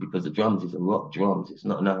 Because the drums is a rock drums, it's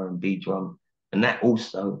not an R&B drum. And that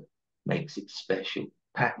also makes it special.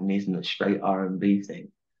 Pattern isn't a straight R&B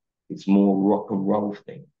thing. It's more rock and roll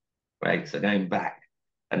thing, right? So going back,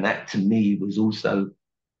 and that to me was also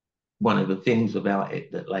one of the things about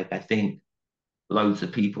it that, like, I think loads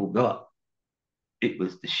of people got. It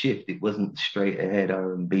was the shift. It wasn't straight ahead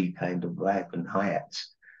R&B kind of vibe and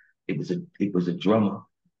hi-hats. It was a drummer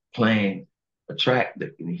playing a track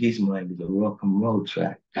that in his mind was a rock and roll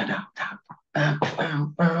track. That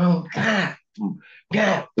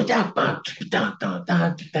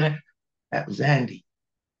was Andy,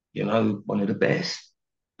 one of the best.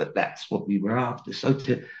 But that's what we were after. So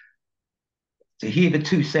to hear the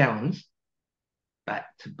two sounds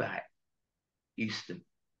back to back used to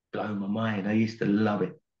blow my mind. I used to love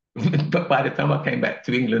it. But by the time I came back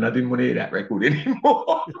to England, I didn't want to hear that record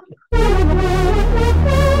anymore.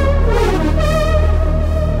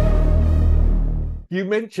 You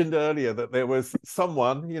mentioned earlier that there was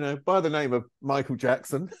someone, by the name of Michael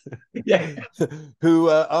Jackson, Yeah. who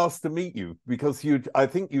asked to meet you because I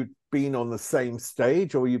think you'd been on the same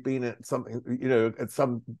stage, or you'd been at something, at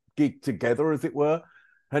some gig together, as it were,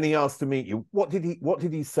 and he asked to meet you. What did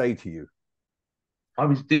he say to you? I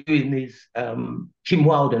was doing this, Kim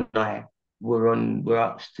Wilde and I were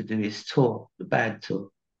asked to do this tour, the Bad Tour.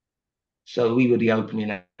 So we were the opening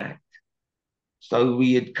act. So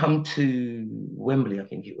we had come to Wembley, I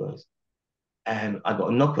think it was, and I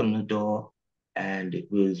got a knock on the door, and it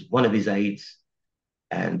was one of his aides,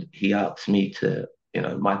 and he asked me to,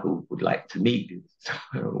 Michael would like to meet you. So,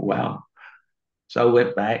 wow. So I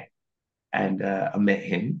went back and I met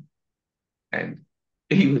him, and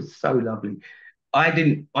he was so lovely. I've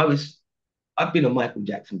been a Michael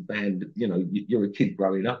Jackson fan, but you're a kid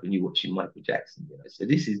growing up and you're watching Michael Jackson, So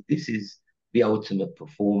this is the ultimate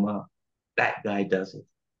performer. That guy does it.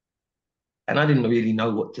 And I didn't really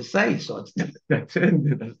know what to say. So I turned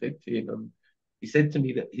and I said to him, he said to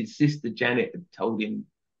me that his sister Janet had told him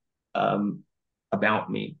about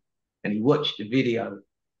me. And he watched the video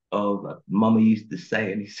of Mama used to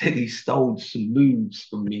say, and he said he stole some moves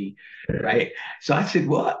from me, right? So I said,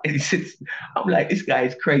 what? And he said, I'm like, this guy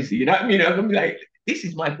is crazy. You know what I mean? I'm like, this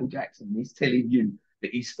is Michael Jackson. He's telling you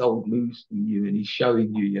that he stole moves from you and he's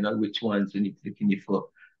showing you, which ones when you're flicking your foot.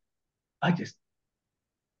 I just,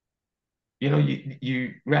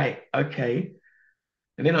 you right, okay.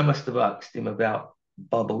 And then I must have asked him about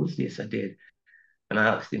bubbles. Yes, I did. And I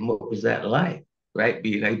asked him, what was that like, right?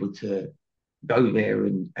 Being able to go there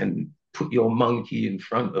and put your monkey in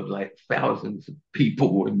front of like thousands of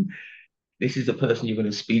people, and this is the person you're going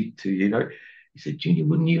to speak to, He said, Junior,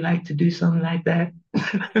 wouldn't you like to do something like that?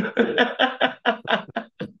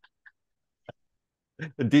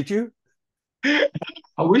 Did you?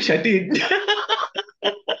 I wish I did.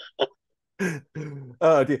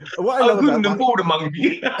 Oh dear. What I I love couldn't about afford a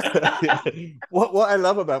monkey. what I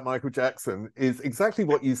love about Michael Jackson is exactly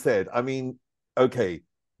what you said. I mean, okay,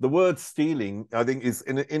 the word stealing, I think, is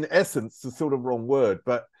in essence the sort of wrong word,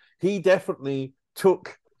 but he definitely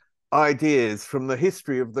took ideas from the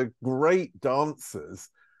history of the great dancers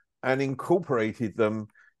and incorporated them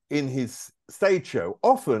in his stage show,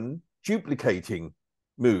 often duplicating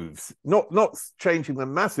moves, not changing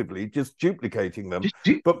them massively, just duplicating them,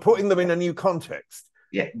 but putting them in a new context.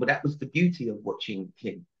 Yeah, but that was the beauty of watching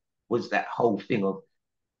him, was that whole thing of,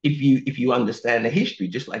 if you understand the history,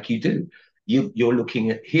 just like you do, you're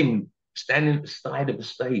looking at him standing at the side of the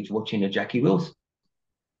stage watching a Jackie Wilson,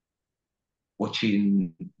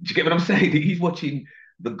 watching, do you get what I'm saying? He's watching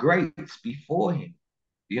the greats before him,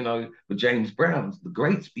 the James Browns, the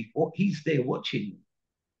greats before, he's there watching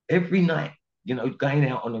every night, going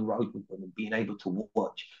out on the road with them and being able to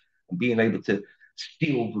watch and being able to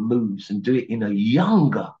steal the moves and do it in a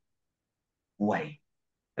younger way.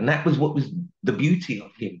 And that was what was the beauty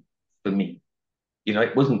of him for me.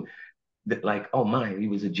 It wasn't that like, oh my, he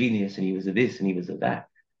was a genius and he was a this and he was a that.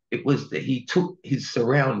 It was that he took his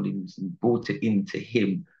surroundings and brought it into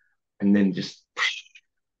him, and then just,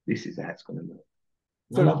 this is how it's going to look.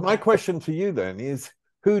 So my question to you then is,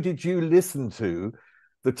 who did you listen to?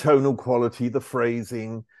 The tonal quality, the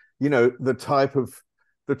phrasing, the type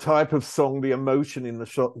of song, the emotion in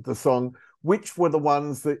the song. Which were the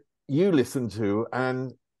ones that you listened to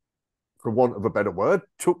and, for want of a better word,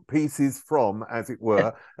 took pieces from, as it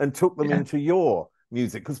were, and took them into your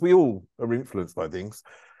music? Because we all are influenced by things.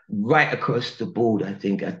 Right across the board, I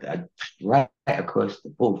think, right across the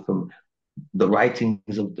board, from the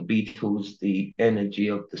writings of the Beatles, the energy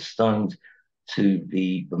of the Stones, to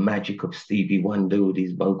the magic of Stevie Wonder with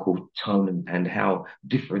his vocal tone, and how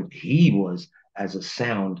different he was as a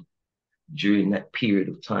sound during that period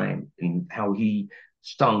of time, and how he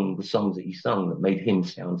sung the songs that he sung that made him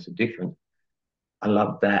sound so different. I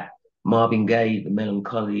love that. Marvin Gaye, the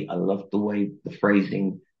melancholy. I love the way, the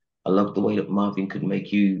phrasing. I love the way that Marvin could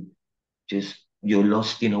make you just, you're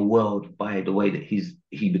lost in a world by the way that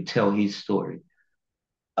he would tell his story.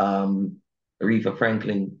 Aretha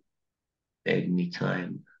Franklin,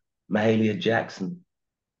 anytime. Mahalia Jackson,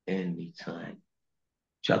 anytime.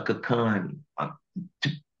 Chaka Khan.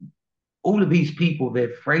 All of these people, their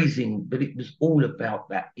phrasing, but it was all about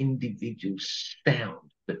that individual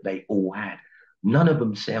sound that they all had. None of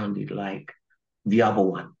them sounded like the other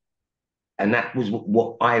one. And that was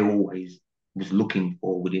what I always was looking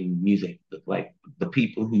for within music, like the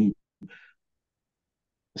people who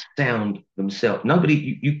sound themselves.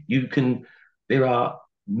 Nobody, you can, there are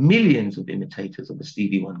millions of imitators of the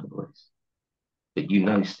Stevie Wonder voice, but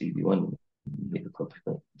Stevie Wonder. Do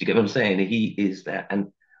you get what I'm saying? He is that.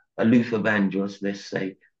 And a Luther Vandross, let's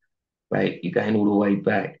say, right? You're going all the way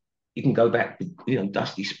back. You can go back to,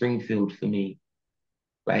 Dusty Springfield for me,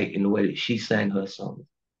 right? In the way that she sang her songs,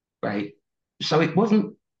 right? So it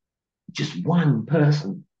wasn't just one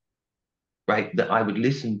person, right, that I would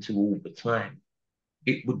listen to all the time.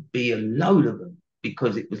 It would be a load of them,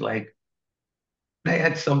 because it was like they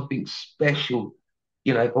had something special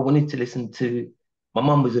You know, if I wanted to listen to, my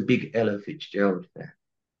mum was a big Ella Fitzgerald fan,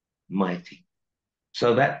 mighty.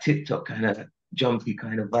 So that TikTok kind of jumpy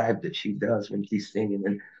kind of vibe that she does when she's singing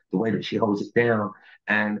and the way that she holds it down.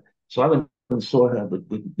 And so I went and saw her with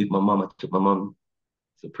my mum. I took my mum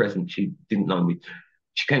as a present. She didn't know me.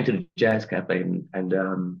 She came to the jazz cafe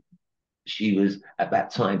and she was at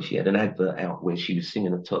that time she had an advert out where she was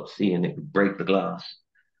singing a top C and it would break the glass.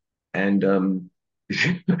 And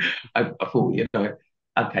I thought, you know,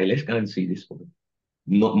 okay, let's go and see this one.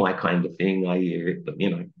 Not my kind of thing, I hear it, but you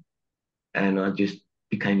know, and I just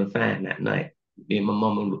became a fan that night. Me and my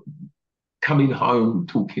mum were coming home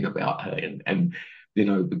talking about her and you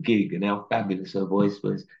know the gig and how fabulous her voice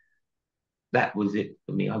was. That was it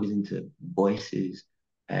for me. I was into voices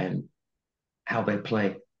and how they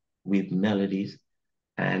play with melodies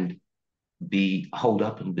and the hold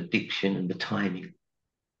up and the diction and the timing.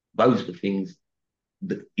 Those were things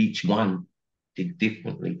that each one did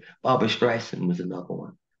differently. Barbara Streisand was another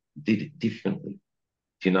one, did it differently,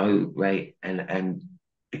 you know, right? And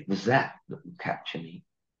it was that that would capture me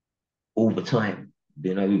all the time,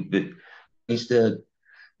 you know. But I used to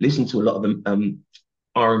listen to a lot of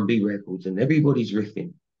R&B records, and everybody's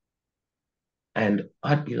riffing, and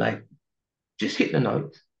I'd be like, just hit the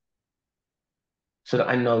notes so that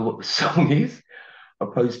I know what the song is,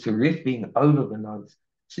 opposed to riffing over the notes,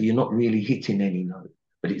 so you're not really hitting any note,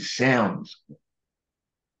 but it sounds,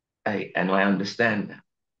 hey, and I understand that,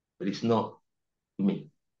 but it's not me.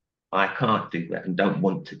 I can't do that and don't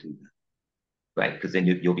want to do that, right? Because then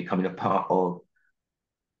you're becoming a part of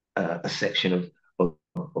a section of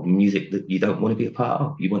music that you don't want to be a part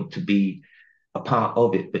of. You want to be a part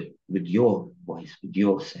of it, but with your voice, with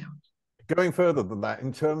your sound. Going further than that,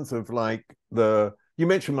 in terms of like you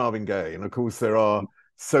mentioned Marvin Gaye, and of course there are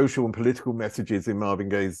social and political messages in Marvin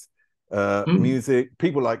Gaye's music.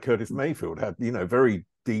 People like Curtis Mayfield had, you know, very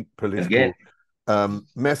deep political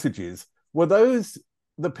messages. Were those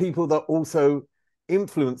the people that also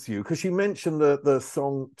influence you? Because you mentioned the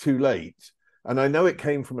song Too Late, and I know it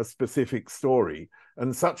came from a specific story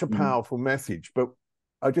and such a powerful message, but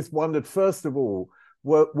I just wondered, first of all,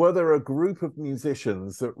 were there a group of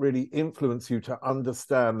musicians that really influence you to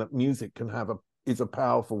understand that music can is a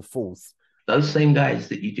powerful force? Those same guys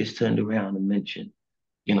that you just turned around and mentioned,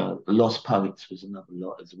 you know, the Lost Poets was another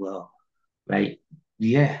lot as well, right?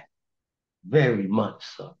 Yeah, very much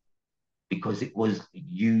so. Because it was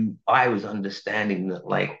I was understanding that,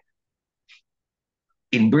 like,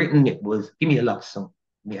 in Britain, it was give me a love song,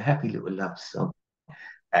 give me a happy little love song.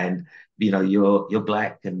 And you know, you're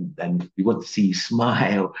black and we want to see you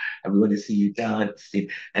smile and we want to see you dancing.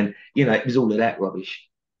 And you know, it was all of that rubbish.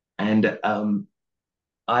 And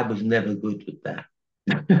I was never good with that.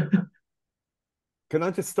 Can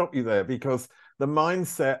I just stop you there? Because the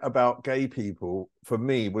mindset about gay people for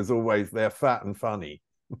me was always they're fat and funny.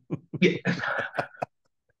 Yeah.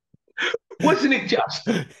 Wasn't it just?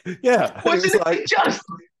 Yeah. Wasn't it like, just?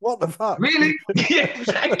 what the fuck? Really? Yeah,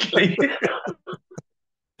 exactly.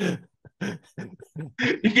 You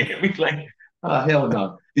get me? Like, oh, hell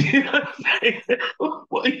no. You know what I'm saying?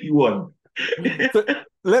 What do you want? So,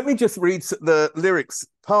 let me just read the lyrics,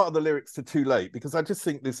 part of the lyrics to Too Late, because I just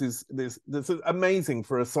think this is amazing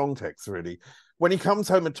for a song text, really. When he comes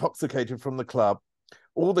home intoxicated from the club,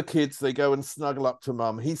 all the kids, they go and snuggle up to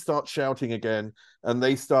mum. He starts shouting again and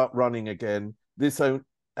they start running again. This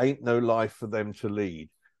ain't no life for them to lead.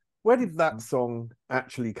 Where did that song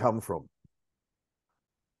actually come from?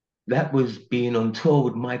 That was being on tour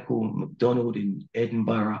with Michael McDonald in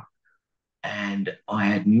Edinburgh. And I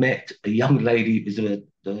had met a young lady, it was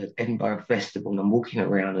the Edinburgh Festival, and I'm walking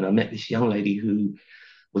around and I met this young lady who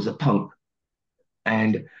was a punk.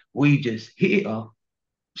 And we just hit it off,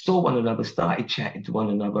 saw one another, started chatting to one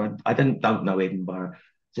another. I don't know Edinburgh.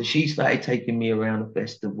 So she started taking me around the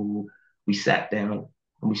festival. We sat down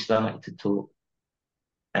and we started to talk.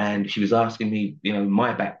 And she was asking me, you know,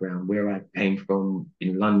 my background, where I came from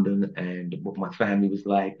in London and what my family was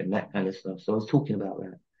like and that kind of stuff. So I was talking about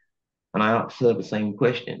that. And I asked her the same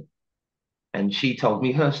question. And she told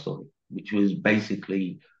me her story, which was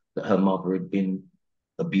basically that her mother had been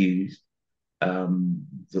abused,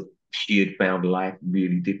 that she had found life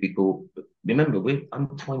really difficult. But remember, I'm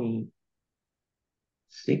 26,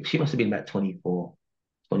 she must have been about 24,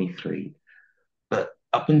 23. But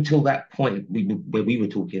up until that point, where we were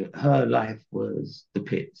talking, her life was the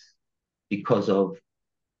pits because of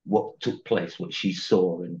what took place, what she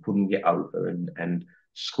saw and couldn't get over, and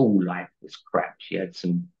school life was crap. She had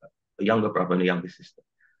a younger brother and a younger sister,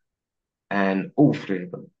 and all three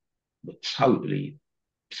of them were totally,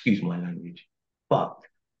 excuse my language, but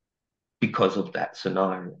because of that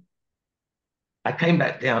scenario. I came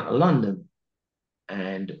back down to London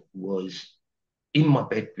and was in my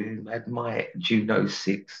bedroom, had my Juno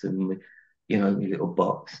 6 and, you know, my little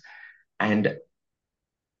box. And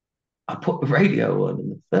I put the radio on,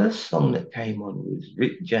 and the first song that came on was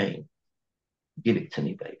Rick James, Give It To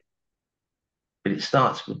Me, Baby. But it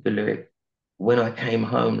starts with the lyric, when I came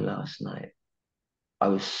home last night, I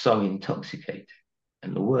was so intoxicated.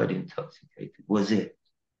 And the word intoxicated was it.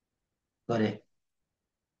 Got it,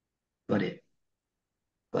 got it,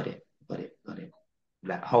 got it, got it, got it.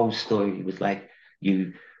 That whole story was like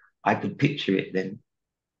I could picture it then,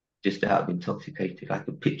 just out of intoxicated. I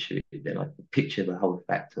could picture it then. I could picture the whole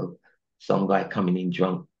fact of some guy coming in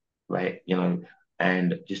drunk, right? You know,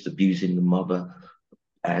 and just abusing the mother,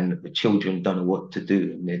 and the children don't know what to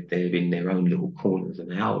do, and they're in their own little corners,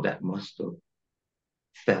 and how that must have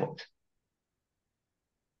felt.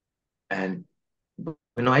 And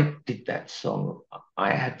when I did that song,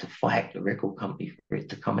 I had to fight the record company for it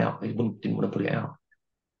to come out. They didn't want to put it out.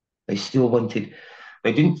 They still wanted,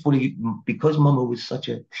 they didn't fully, because Mama was such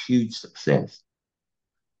a huge success,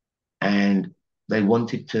 and they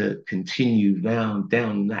wanted to continue down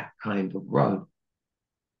that kind of road.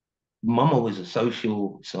 Mama was a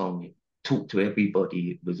social song. It talked to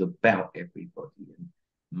everybody. It was about everybody.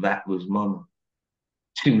 And that was Mama.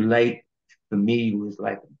 Too Late for me was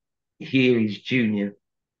like, here is Junior.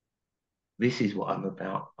 This is what I'm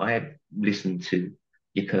about. I listened to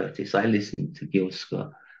your Curtis. I listened to Gil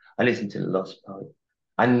Scott. I listened to The Lost Poet.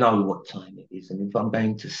 I know what time it is. And if I'm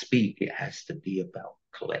going to speak, it has to be about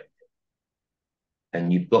collective.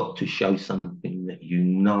 And you've got to show something that you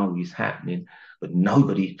know is happening, but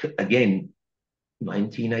nobody, again,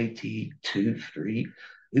 1982, 3,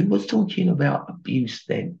 who was talking about abuse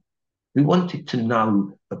then? Who wanted to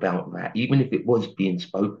know about that? Even if it was being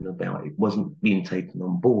spoken about, it wasn't being taken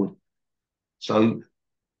on board. So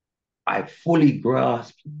I fully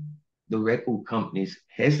grasped the record company's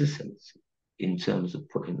hesitancy in terms of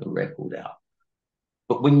putting the record out.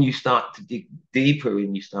 But when you start to dig deeper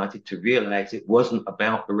and you started to realize it wasn't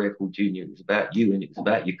about the record, Junior, it was about you, and it was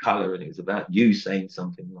about your color, and it was about you saying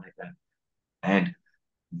something like that. And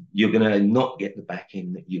you're going to not get the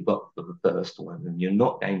backing that you got for the first one, and you're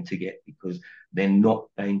not going to get, because they're not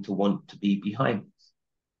going to want to be behind us.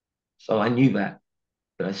 So I knew that,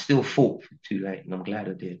 but I still fought for Too Late, and I'm glad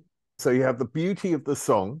I did. So you have the beauty of the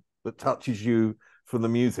song that touches you from the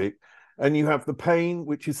music, and you have the pain,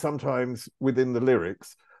 which is sometimes within the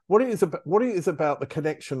lyrics. What it is about the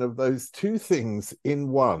connection of those two things in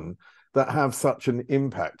one that have such an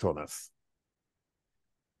impact on us?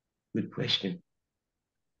 Good question.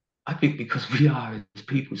 I think because we are, as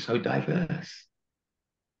people, so diverse.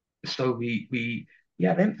 So we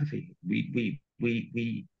have empathy. We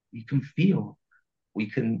can feel. We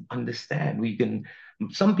can understand. We can.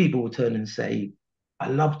 Some people will turn and say, "I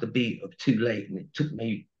love the beat of Too Late," and it took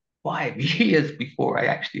me 5 years before I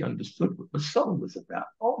actually understood what the song was about.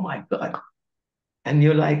 Oh my God! And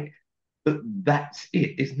you're like, but that's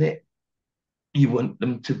it, isn't it? You want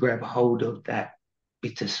them to grab hold of that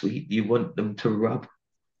bittersweet. You want them to rub.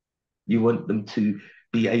 You want them to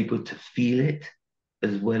be able to feel it,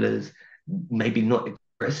 as well as maybe not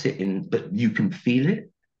express it in, but you can feel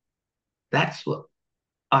it. That's what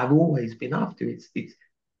I've always been after. It's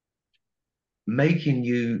making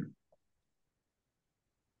you,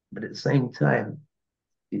 but at the same time,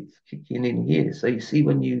 it's kicking in here. So you see,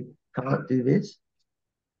 when you can't do this,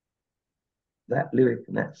 that lyric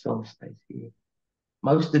and that song stays here.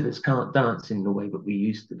 Most of us can't dance in the way that we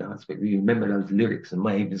used to dance, but we remember those lyrics and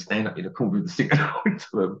may even stand up in a corner and sing along to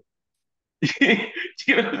them. Do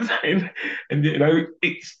you know what I'm saying? And you know,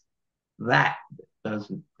 it's that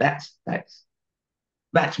doesn't. That's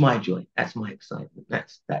my joy. That's my excitement.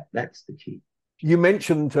 That's the key. You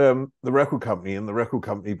mentioned the record company, and the record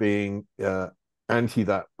company being anti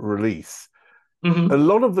that release. Mm-hmm. A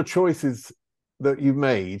lot of the choices that you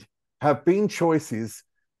made have been choices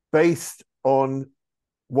based on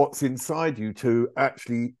what's inside you to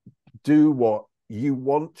actually do what you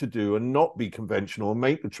want to do and not be conventional and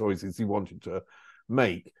make the choices you wanted to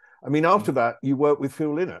make. I mean, after that, you work with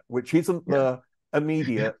Phil Lynott, which isn't the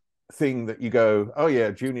immediate thing that you go, oh yeah,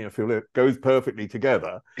 Junior, Phil Lynott goes perfectly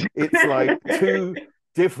together. It's like two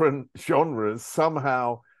different genres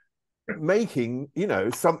somehow making, you know,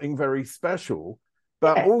 something very special,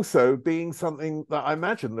 but also being something that I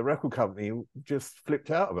imagine the record company just flipped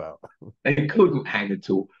out about. They couldn't hang at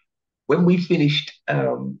all. When we finished,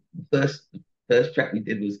 first track we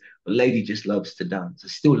did was "A Lady Just Loves to Dance." I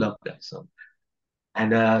still love that song,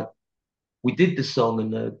 and we did the song,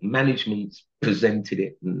 and the management presented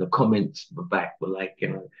it, and the comments back were like, you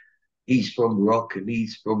know, he's from rock and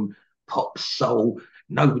he's from pop soul.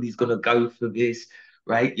 Nobody's gonna go for this,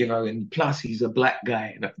 right? You know, and plus he's a black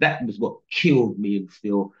guy. And that was what killed me and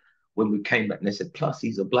Phil when we came back and they said, plus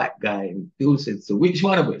he's a black guy. And Phil said, so which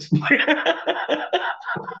one of us?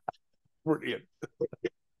 Brilliant.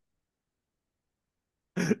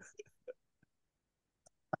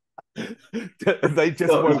 They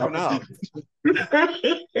just woken up.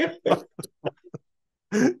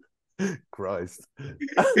 Christ.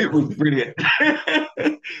 It was brilliant.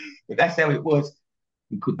 But that's how it was.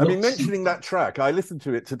 I mean, mentioning that track, I listened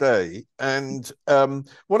to it today, and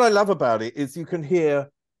what I love about it is you can hear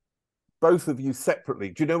both of you separately.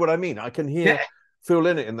 Do you know what I mean? I can hear Phil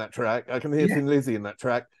Lynott in that track, I can hear Thin Lizzy in that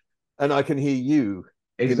track, and I can hear you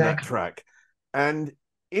in that track. And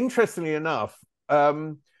interestingly enough,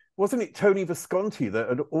 wasn't it Tony Visconti that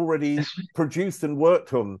had already produced and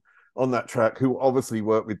worked on that track, who obviously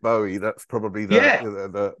worked with Bowie? That's probably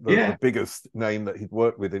the biggest name that he'd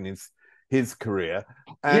worked with in his career.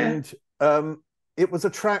 And it was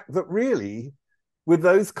a track that really, with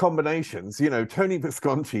those combinations, you know, Tony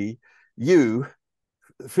Visconti, you,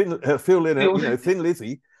 Phil Lynott, you know, Thin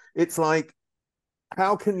Lizzy, it's like,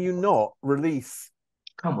 how can you not release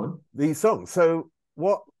these songs? So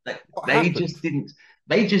what happened?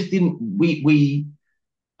 They just didn't we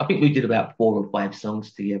I think we did about 4 or 5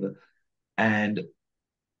 songs together, and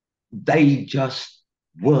they just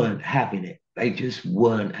weren't having it. They just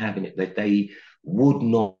weren't having it. That they would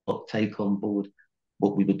not take on board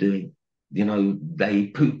what we were doing. You know, they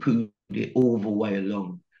poo-pooed it all the way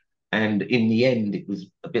along. And in the end, it was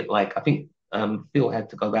a bit like, I think Phil had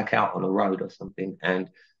to go back out on a road or something. And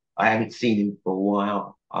I hadn't seen him for a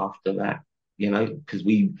while after that, you know, because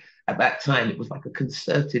at that time, it was like a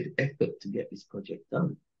concerted effort to get this project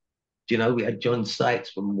done. You know, we had John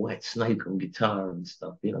Sykes from White Snake on guitar and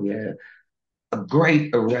stuff. You know, we had a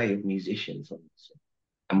great array of musicians on this.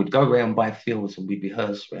 And we'd go around by fields and we'd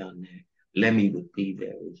rehearse around there. Lemmy would be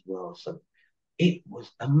there as well. So it was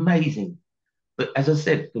amazing. But as I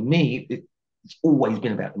said, for me, it's always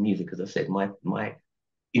been about the music. As I said, my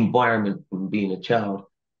environment from being a child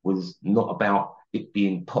was not about it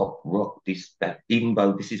being pop, rock, this, that, even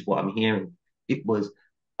though this is what I'm hearing. It was,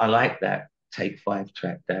 I like that Take 5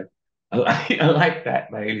 track, Dad. I like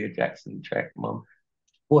that Mahalia Jackson track, Mum.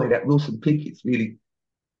 Boy, that Wilson Pickett's really, do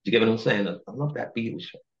you get what I'm saying? I love that Beatles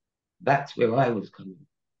track. That's where I was coming.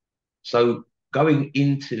 So going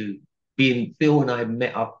into being, Phil and I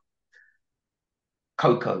met up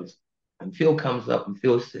Coco's, and Phil comes up and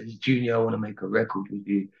Phil says, Junior, I want to make a record with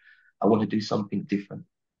you. I want to do something different.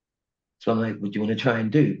 So I'm like, what do you want to try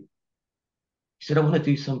and do? He said, I want to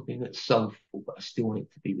do something that's soulful, but I still want it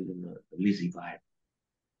to be within the Lizzy vibe.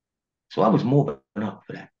 So I was more than up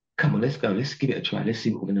for that. Come on, let's go. Let's give it a try. Let's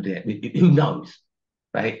see what we're going to do. Who knows,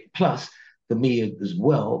 right? Plus, for me as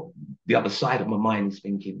well, the other side of my mind is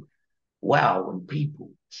thinking, wow, when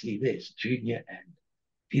people see this, Junior and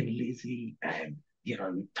Thin Lizzy and, you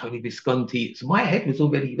know, Tony Visconti, so my head was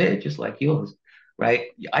already there, just like yours, right?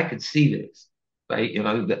 I could see this, right? You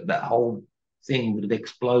know, that whole thing would have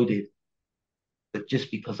exploded, but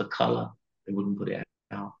just because of color, they wouldn't put it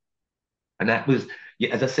out. And that was,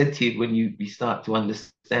 as I said to you, when you start to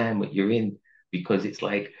understand what you're in, because it's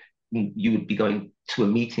like you would be going to a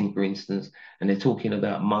meeting, for instance, and they're talking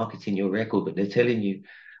about marketing your record, but they're telling you,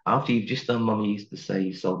 after you've just done Mummy Used to Say,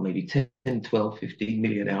 you sold maybe 10, 12, 15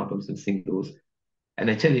 million albums and singles, and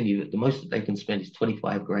they're telling you that the most that they can spend is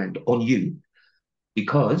 25 grand on you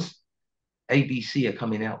because ABC are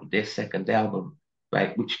coming out with their second album,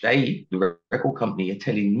 right? Which they, the record company, are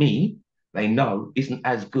telling me they know isn't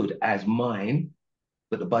as good as mine,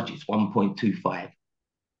 but the budget's 1.25.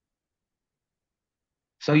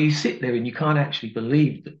 So you sit there and you can't actually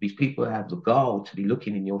believe that these people have the gall to be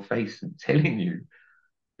looking in your face and telling you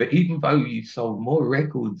that even though you sold more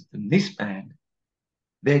records than this band,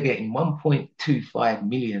 they're getting 1.25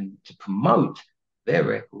 million to promote their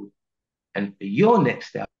record. And for your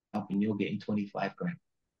next album, you're getting 25 grand.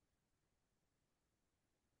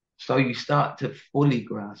 So you start to fully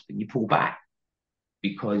grasp and you pull back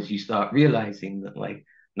because you start realizing that, like,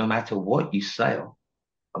 no matter what you sell,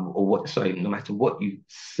 no matter what you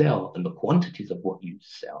sell and the quantities of what you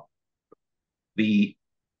sell, the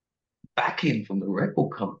backing from the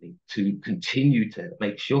record company to continue to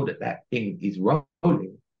make sure that that thing is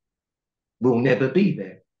rolling will never be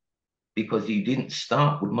there, because you didn't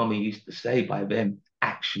start with Mummy Used to Say by them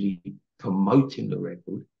actually promoting the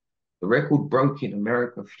record. The record broke in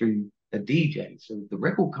America through a DJ, so the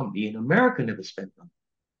record company in America never spent money.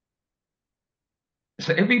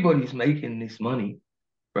 So everybody's making this money,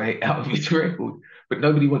 right, out of this record, but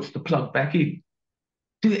nobody wants to plug back in.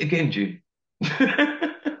 Do it again, June.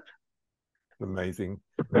 Amazing.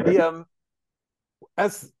 The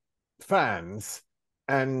as fans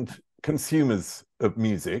and consumers of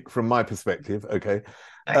music, from my perspective, okay,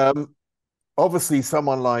 obviously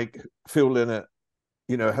someone like Phil Lynott,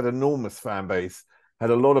 you know, had enormous fan base, had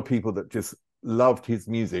a lot of people that just loved his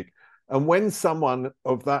music. And when someone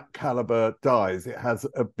of that caliber dies, it has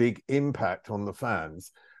a big impact on the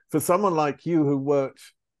fans. For someone like you who worked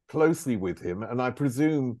closely with him, and I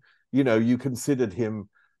presume, you know, you considered him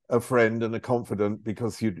a friend and a confidant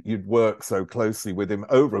because you'd worked so closely with him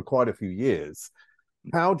over quite a few years.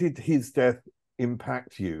 How did his death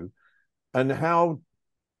impact you? And how,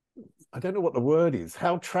 I don't know what the word is,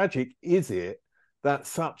 how tragic is it that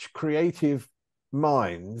such creative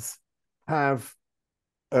minds have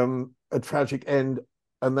a tragic end,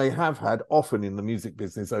 and they have had often in the music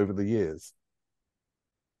business over the years?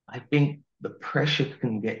 I think the pressure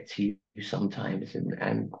can get to you sometimes,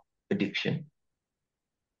 and addiction.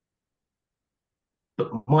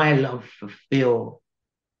 But my love for Phil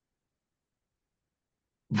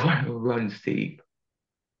runs deep,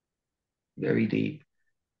 very deep.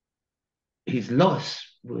 His loss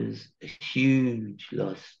was a huge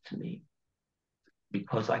loss to me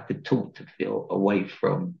because I could talk to Phil away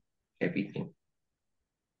from everything.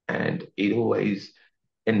 And it always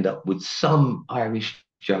end up with some Irish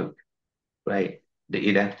joke, right? That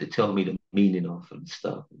he'd have to tell me the meaning of and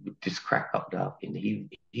stuff. It would just crack up that. And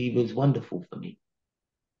he was wonderful for me.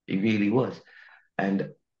 He really was. And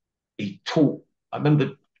he taught, I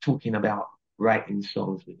remember talking about writing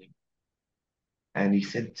songs with him. And he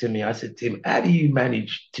said to me, I said to him, how do you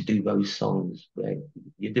manage to do those songs where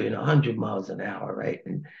you're doing 100 miles an hour, right?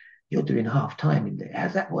 And you're doing half time in there.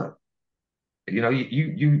 How's that work? You know,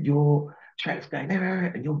 your track's going there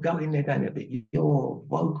and you're going there, but your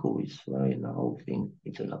vocal is throwing the whole thing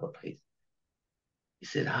into another place. He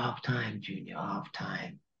said, half time, Junior, half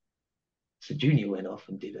time. So Junior went off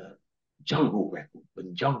and did a jungle record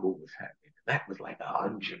when jungle was happening. That was like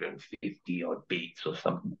 150 odd beats or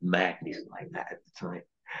some madness like that at the time.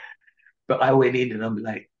 But I went in and I'm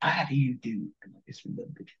like, how do you do? And I just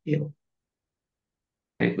remembered Phil.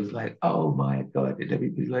 And it was like, oh my God. And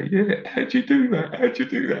everybody's like, yeah, how'd you do that? How'd you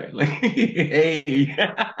do that? Like, hey.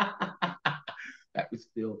 That was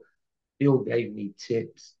Phil. Phil gave me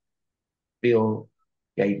tips. Phil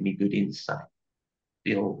gave me good insight.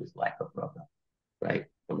 Phil was like a brother, right?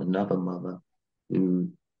 From another mother who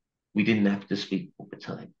we didn't have to speak all the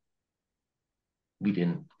time. We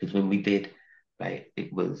didn't, because when we did, right,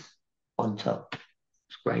 it was on top.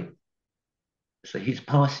 It's great. So his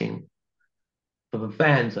passing, for the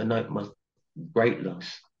fans, I know it was great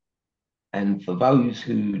loss. And for those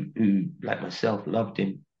who like myself, loved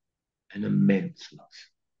him, an immense loss.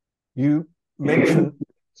 You mentioned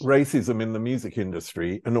racism in the music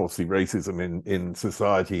industry and obviously racism in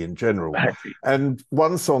society in general. And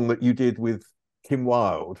one song that you did with Kim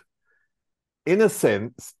Wilde, in a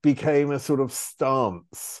sense, became a sort of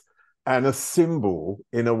stance and a symbol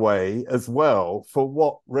in a way as well for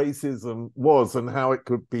what racism was and how it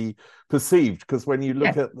could be perceived. Because when you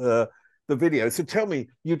look at the video, so tell me,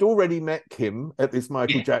 you'd already met Kim at this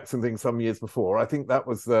Michael Jackson thing some years before. I think that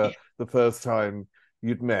was the first time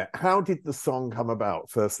you'd met. How did the song come about,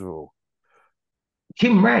 first of all?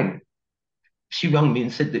 Kim rang. She rang me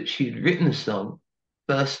and said that she had written a song,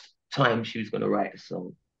 first time she was going to write a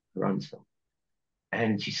song, her own song.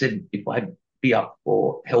 And she said if I'd be up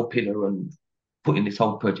for helping her and putting this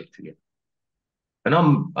whole project together. And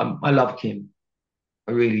I love Kim.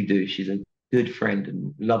 I really do. She's a good friend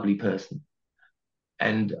and lovely person.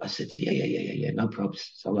 And I said, yeah, no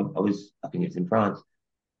problems. So I think it's in France.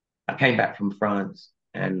 I came back from France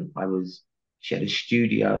and she had a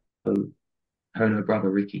studio, her and her brother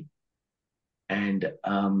Ricky. And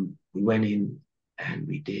we went in and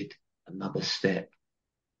we did another step.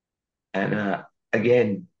 And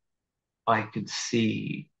again, I could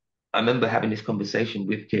see, I remember having this conversation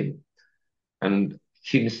with Kim, and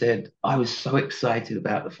Kim said, I was so excited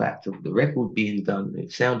about the fact of the record being done.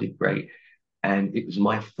 It sounded great. And it was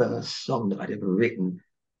my first song that I'd ever written,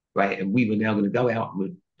 right? And we were now going to go out and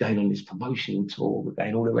we're going on this promotional tour. We're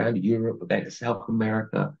going all around Europe. We're going to South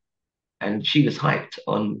America. And she was hyped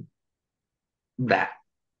on that.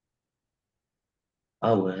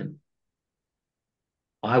 Oh, man.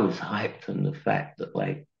 I was hyped on the fact that,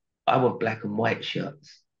 like, I want black and white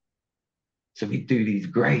shots. So we do these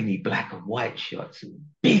grainy black and white shots and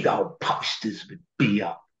big old posters would be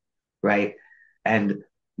up, right? And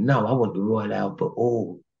no, I want the Royal Albert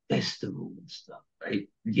Hall Festival and stuff, right?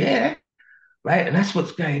 Yeah, right? And that's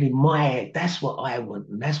what's going in my head. That's what I want.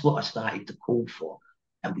 And that's what I started to call for.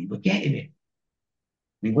 And we were getting it.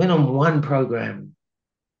 We went on one program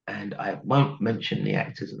and I won't mention the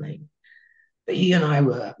actor's name. But he and I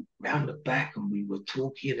were round the back and we were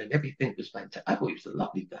talking and everything was fantastic. I thought he was a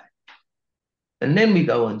lovely guy. And then we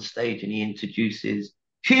go on stage and he introduces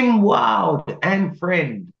Kim Wilde and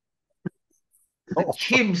friend. So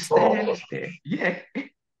Kim stands there. Yeah.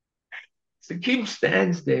 So Kim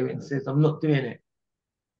stands there and says, I'm not doing it.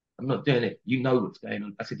 I'm not doing it. You know what's going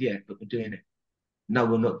on. I said, yeah, but we're doing it. No,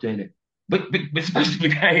 we're not doing it. But we're supposed to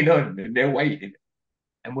be going on and they're waiting.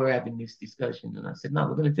 And we're having this discussion. And I said, no,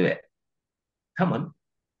 we're going to do it. Come on.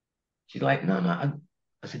 She's like, no.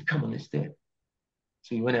 I said, come on, let's do it.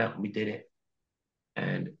 So we went out and we did it.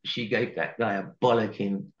 And she gave that guy a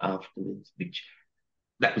bollocking afterwards, which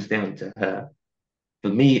that was down to her. For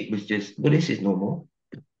me, it was just, well, this is normal.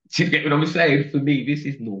 Do you get what I'm saying? For me, this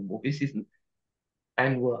is normal. This isn't.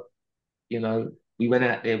 And what, you know, we went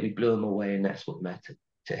out there, we blew him away, and that's what mattered.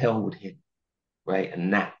 To hell with him, right?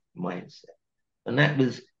 And that mindset. And that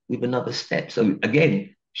was with another step. So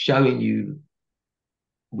again, showing you,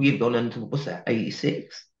 we had gone into, what's that,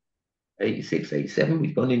 86, 87,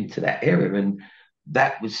 we've gone into that era, and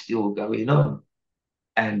that was still going on.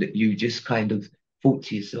 And you just kind of thought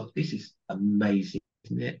to yourself, this is amazing,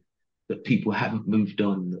 isn't it? That people haven't moved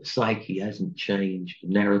on, that psyche hasn't changed, the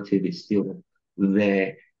narrative is still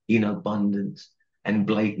there in abundance and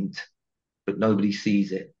blatant, but nobody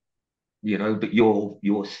sees it, you know, but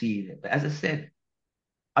you're seeing it. But as I said,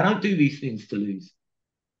 I don't do these things to lose.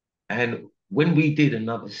 And when we did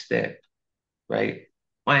another step, right,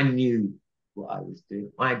 I knew what I was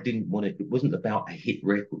doing. I didn't want it. It wasn't about a hit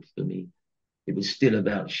record for me. It was still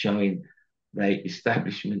about showing, right,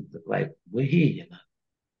 establishment that, like, we're here, you know,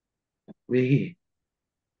 we're here.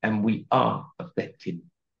 And we are affecting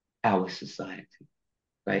our society,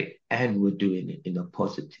 right? And we're doing it in a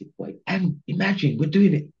positive way. And imagine we're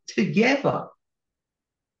doing it together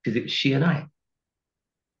because it was she and I.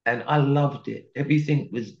 And I loved it. Everything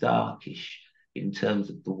was darkish in terms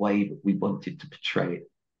of the way that we wanted to portray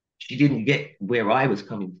it. She didn't get where I was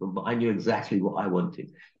coming from, but I knew exactly what I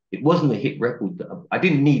wanted. It wasn't a hit record. I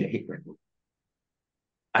didn't need a hit record.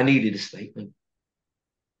 I needed a statement.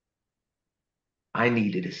 I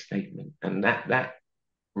needed a statement. And that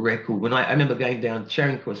record, when I remember going down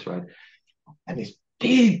Charing Cross Road, and this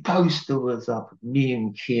big poster was up of me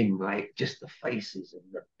and Kim, right? Just the faces and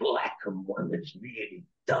the black and one that's really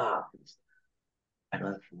dark. And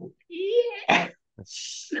I thought, yes,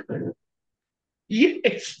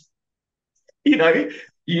 yes. You know,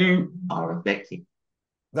 you are affecting.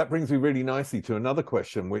 That brings me really nicely to another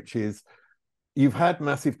question, which is, you've had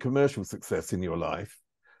massive commercial success in your life.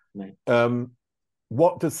 Right.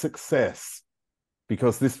 What does success,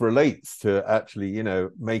 because this relates to actually, you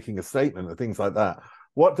know, making a statement and things like that.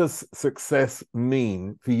 What does success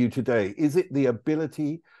mean for you today? Is it the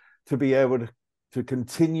ability to be able to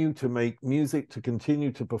continue to make music, to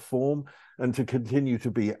continue to perform, and to continue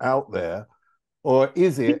to be out there? Or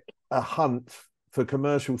is it a hunt for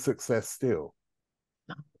commercial success still?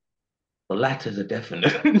 The latter's a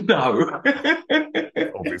definite no.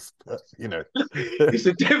 Obviously, you know. It's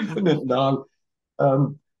a definite no.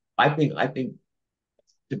 I think,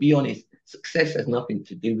 to be honest, success has nothing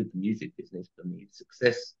to do with the music business for me.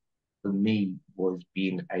 Success for me was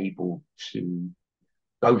being able to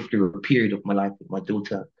go through a period of my life with my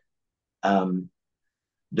daughter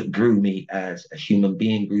that grew me as a human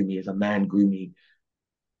being, grew me as a man, grew me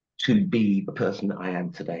to be the person that I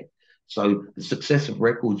am today. So the success of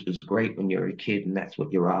records was great when you're a kid and that's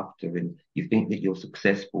what you're after. And you think that you're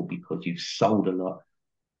successful because you've sold a lot.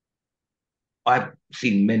 I've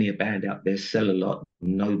seen many a band out there sell a lot.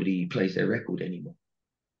 Nobody plays their record anymore.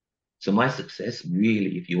 So my success,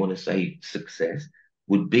 really, if you want to say success,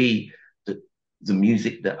 would be that the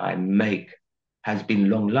music that I make has been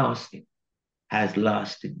long lasting, has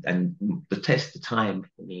lasted, and the test of time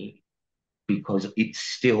for me, because it's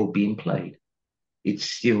still being played. It's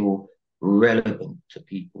still relevant to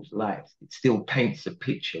people's lives. It still paints a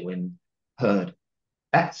picture when heard.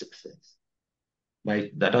 That's success.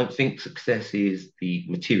 Right? I don't think success is the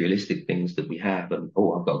materialistic things that we have. And,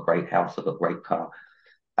 oh, I've got a great house, I've got a great car.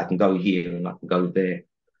 I can go here and I can go there.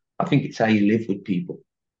 I think it's how you live with people,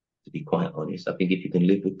 to be quite honest. I think if you can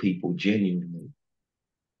live with people genuinely,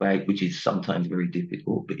 right, which is sometimes very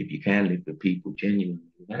difficult, but if you can live with people genuinely,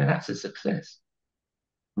 that's a success.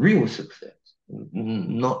 Real success,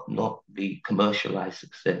 not the commercialized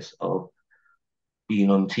success of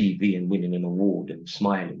being on TV and winning an award and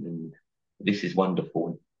smiling and this is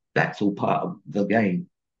wonderful. That's all part of the game,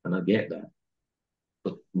 and I get that.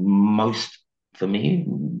 But most, for me,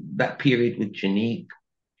 that period with Janique,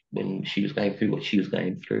 when she was going through what she was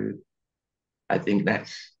going through, I think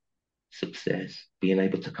that's success, being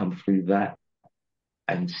able to come through that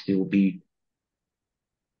and still be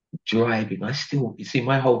driving. You see,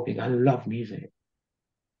 my whole thing, I love music.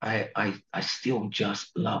 I still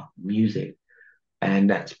just love music. And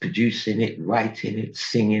that's producing it, writing it,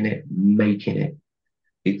 singing it, making it.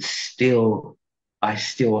 I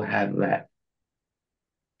still have that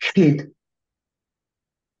kid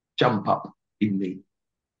jump up in me.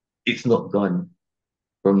 It's not gone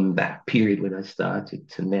from that period when I started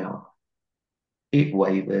to now. It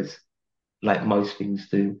wavers like most things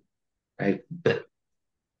do, right? But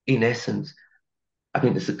in essence, I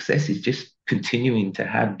think the success is just continuing to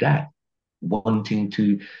have that, wanting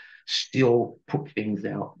to still put things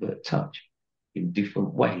out that touch in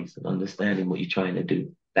different ways and understanding what you're trying to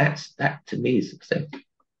do. That to me is success.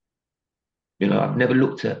 You know, I've never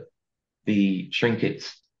looked at the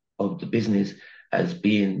trinkets of the business as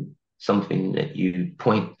being something that you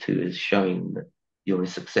point to as showing that you're a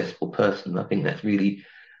successful person. I think that's really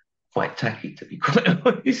quite tacky, to be quite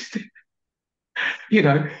honest. You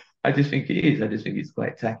know, I just think it is. I just think it's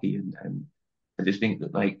quite tacky. And I just think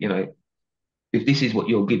that, like, you know, if this is what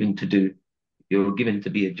you're given to do, you're given to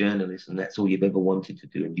be a journalist and that's all you've ever wanted to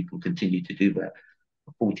do, and you can continue to do that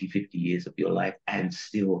for 40, 50 years of your life and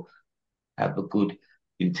still have a good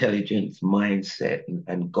intelligence, mindset,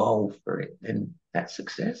 and goal for it, then that's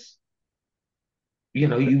success. You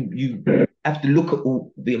know, you have to look at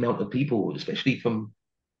all the amount of people, especially from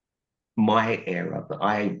my era, that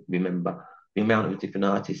I remember the amount of different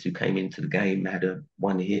artists who came into the game, had a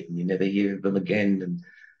one hit, and you never hear of them again. And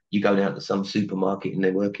you go down to some supermarket and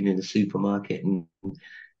they're working in the supermarket, and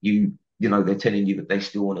you know, they're telling you that they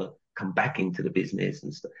still want to come back into the business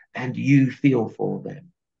and stuff. And you feel for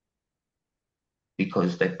them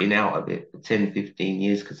because they've been out of it for 10, 15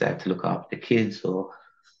 years because they had to look after the kids, or,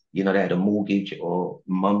 you know, they had a mortgage, or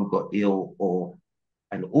mum got ill, or,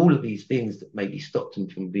 and all of these things that maybe stopped them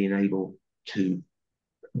from being able to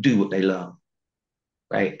do what they love,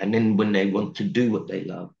 right? And then when they want to do what they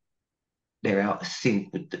love, they're out of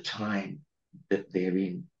sync with the time that they're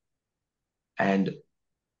in. And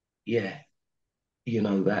yeah, you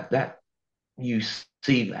know, that you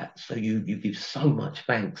see that. So you give so much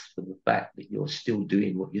thanks for the fact that you're still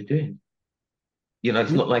doing what you're doing. You know,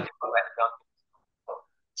 it's not like,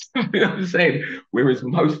 you know what I'm saying? Whereas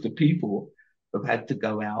most of the people have had to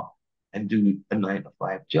go out and do a 9 to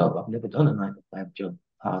 5 job. I've never done a 9 to 5 job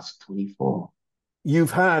past 24.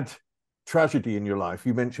 You've had tragedy in your life.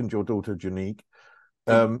 You mentioned your daughter, Janique.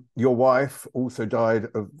 Your wife also died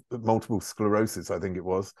of multiple sclerosis, I think it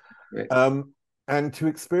was. Right. And to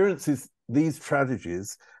experience these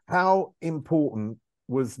tragedies, how important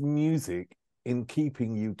was music in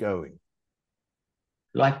keeping you going?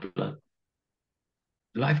 Lifeblood.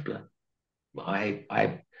 Lifeblood.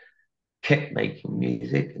 I kept making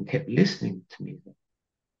music and kept listening to music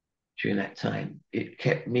during that time. It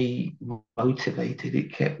kept me motivated.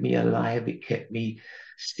 It kept me alive. It kept me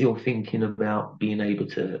still thinking about being able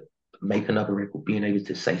to make another record, being able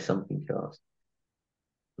to say something else.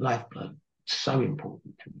 Lifeblood, so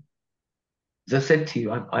important to me. As I said to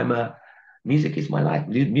you, music is my life.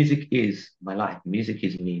 Music is my life. Music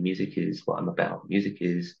is me. Music is what I'm about. Music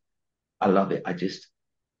is, I love it. I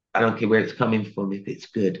don't care where it's coming from. If it's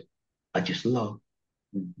good, I just love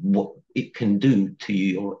what it can do to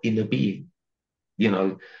your inner being. You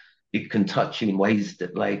know, it can touch you in ways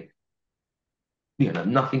that, like, you know,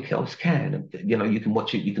 nothing else can. You know, you can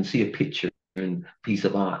watch it, you can see a picture and piece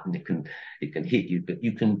of art, and it can hit you, but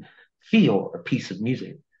you can feel a piece of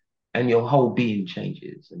music and your whole being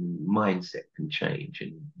changes and mindset can change,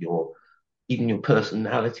 and even your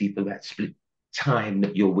personality for that split time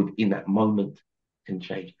that you're within that moment can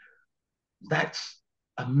change. That's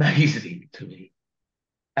amazing to me.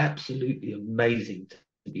 Absolutely amazing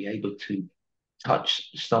to be able to touch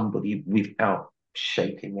somebody without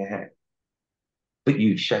shaking their hand, but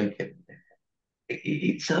you shake it.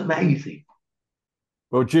 It's amazing.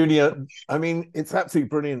 Well, Junior, I mean, it's absolutely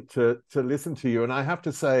brilliant to listen to you. And I have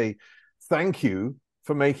to say, thank you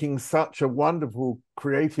for making such a wonderful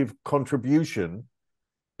creative contribution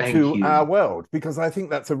Thank to our you. world, because I think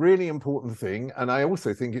that's a really important thing. And I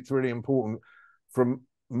also think it's really important from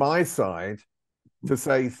my side to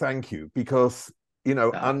say thank you, because, you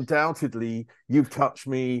know, undoubtedly you've touched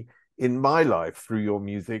me in my life through your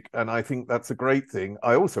music. And I think that's a great thing.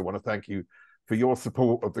 I also want to thank you for your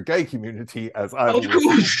support of the gay community, as I've Of always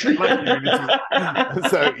course. supported the black community.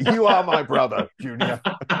 So you are my brother, Junior.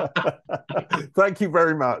 Thank you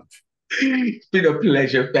very much. It's been a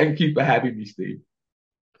pleasure. Thank you for having me, Steve.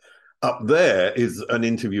 Up there is an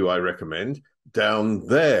interview I recommend. Down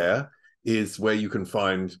there is where you can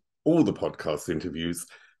find all the podcast interviews.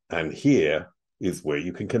 And here is where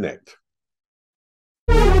you can connect.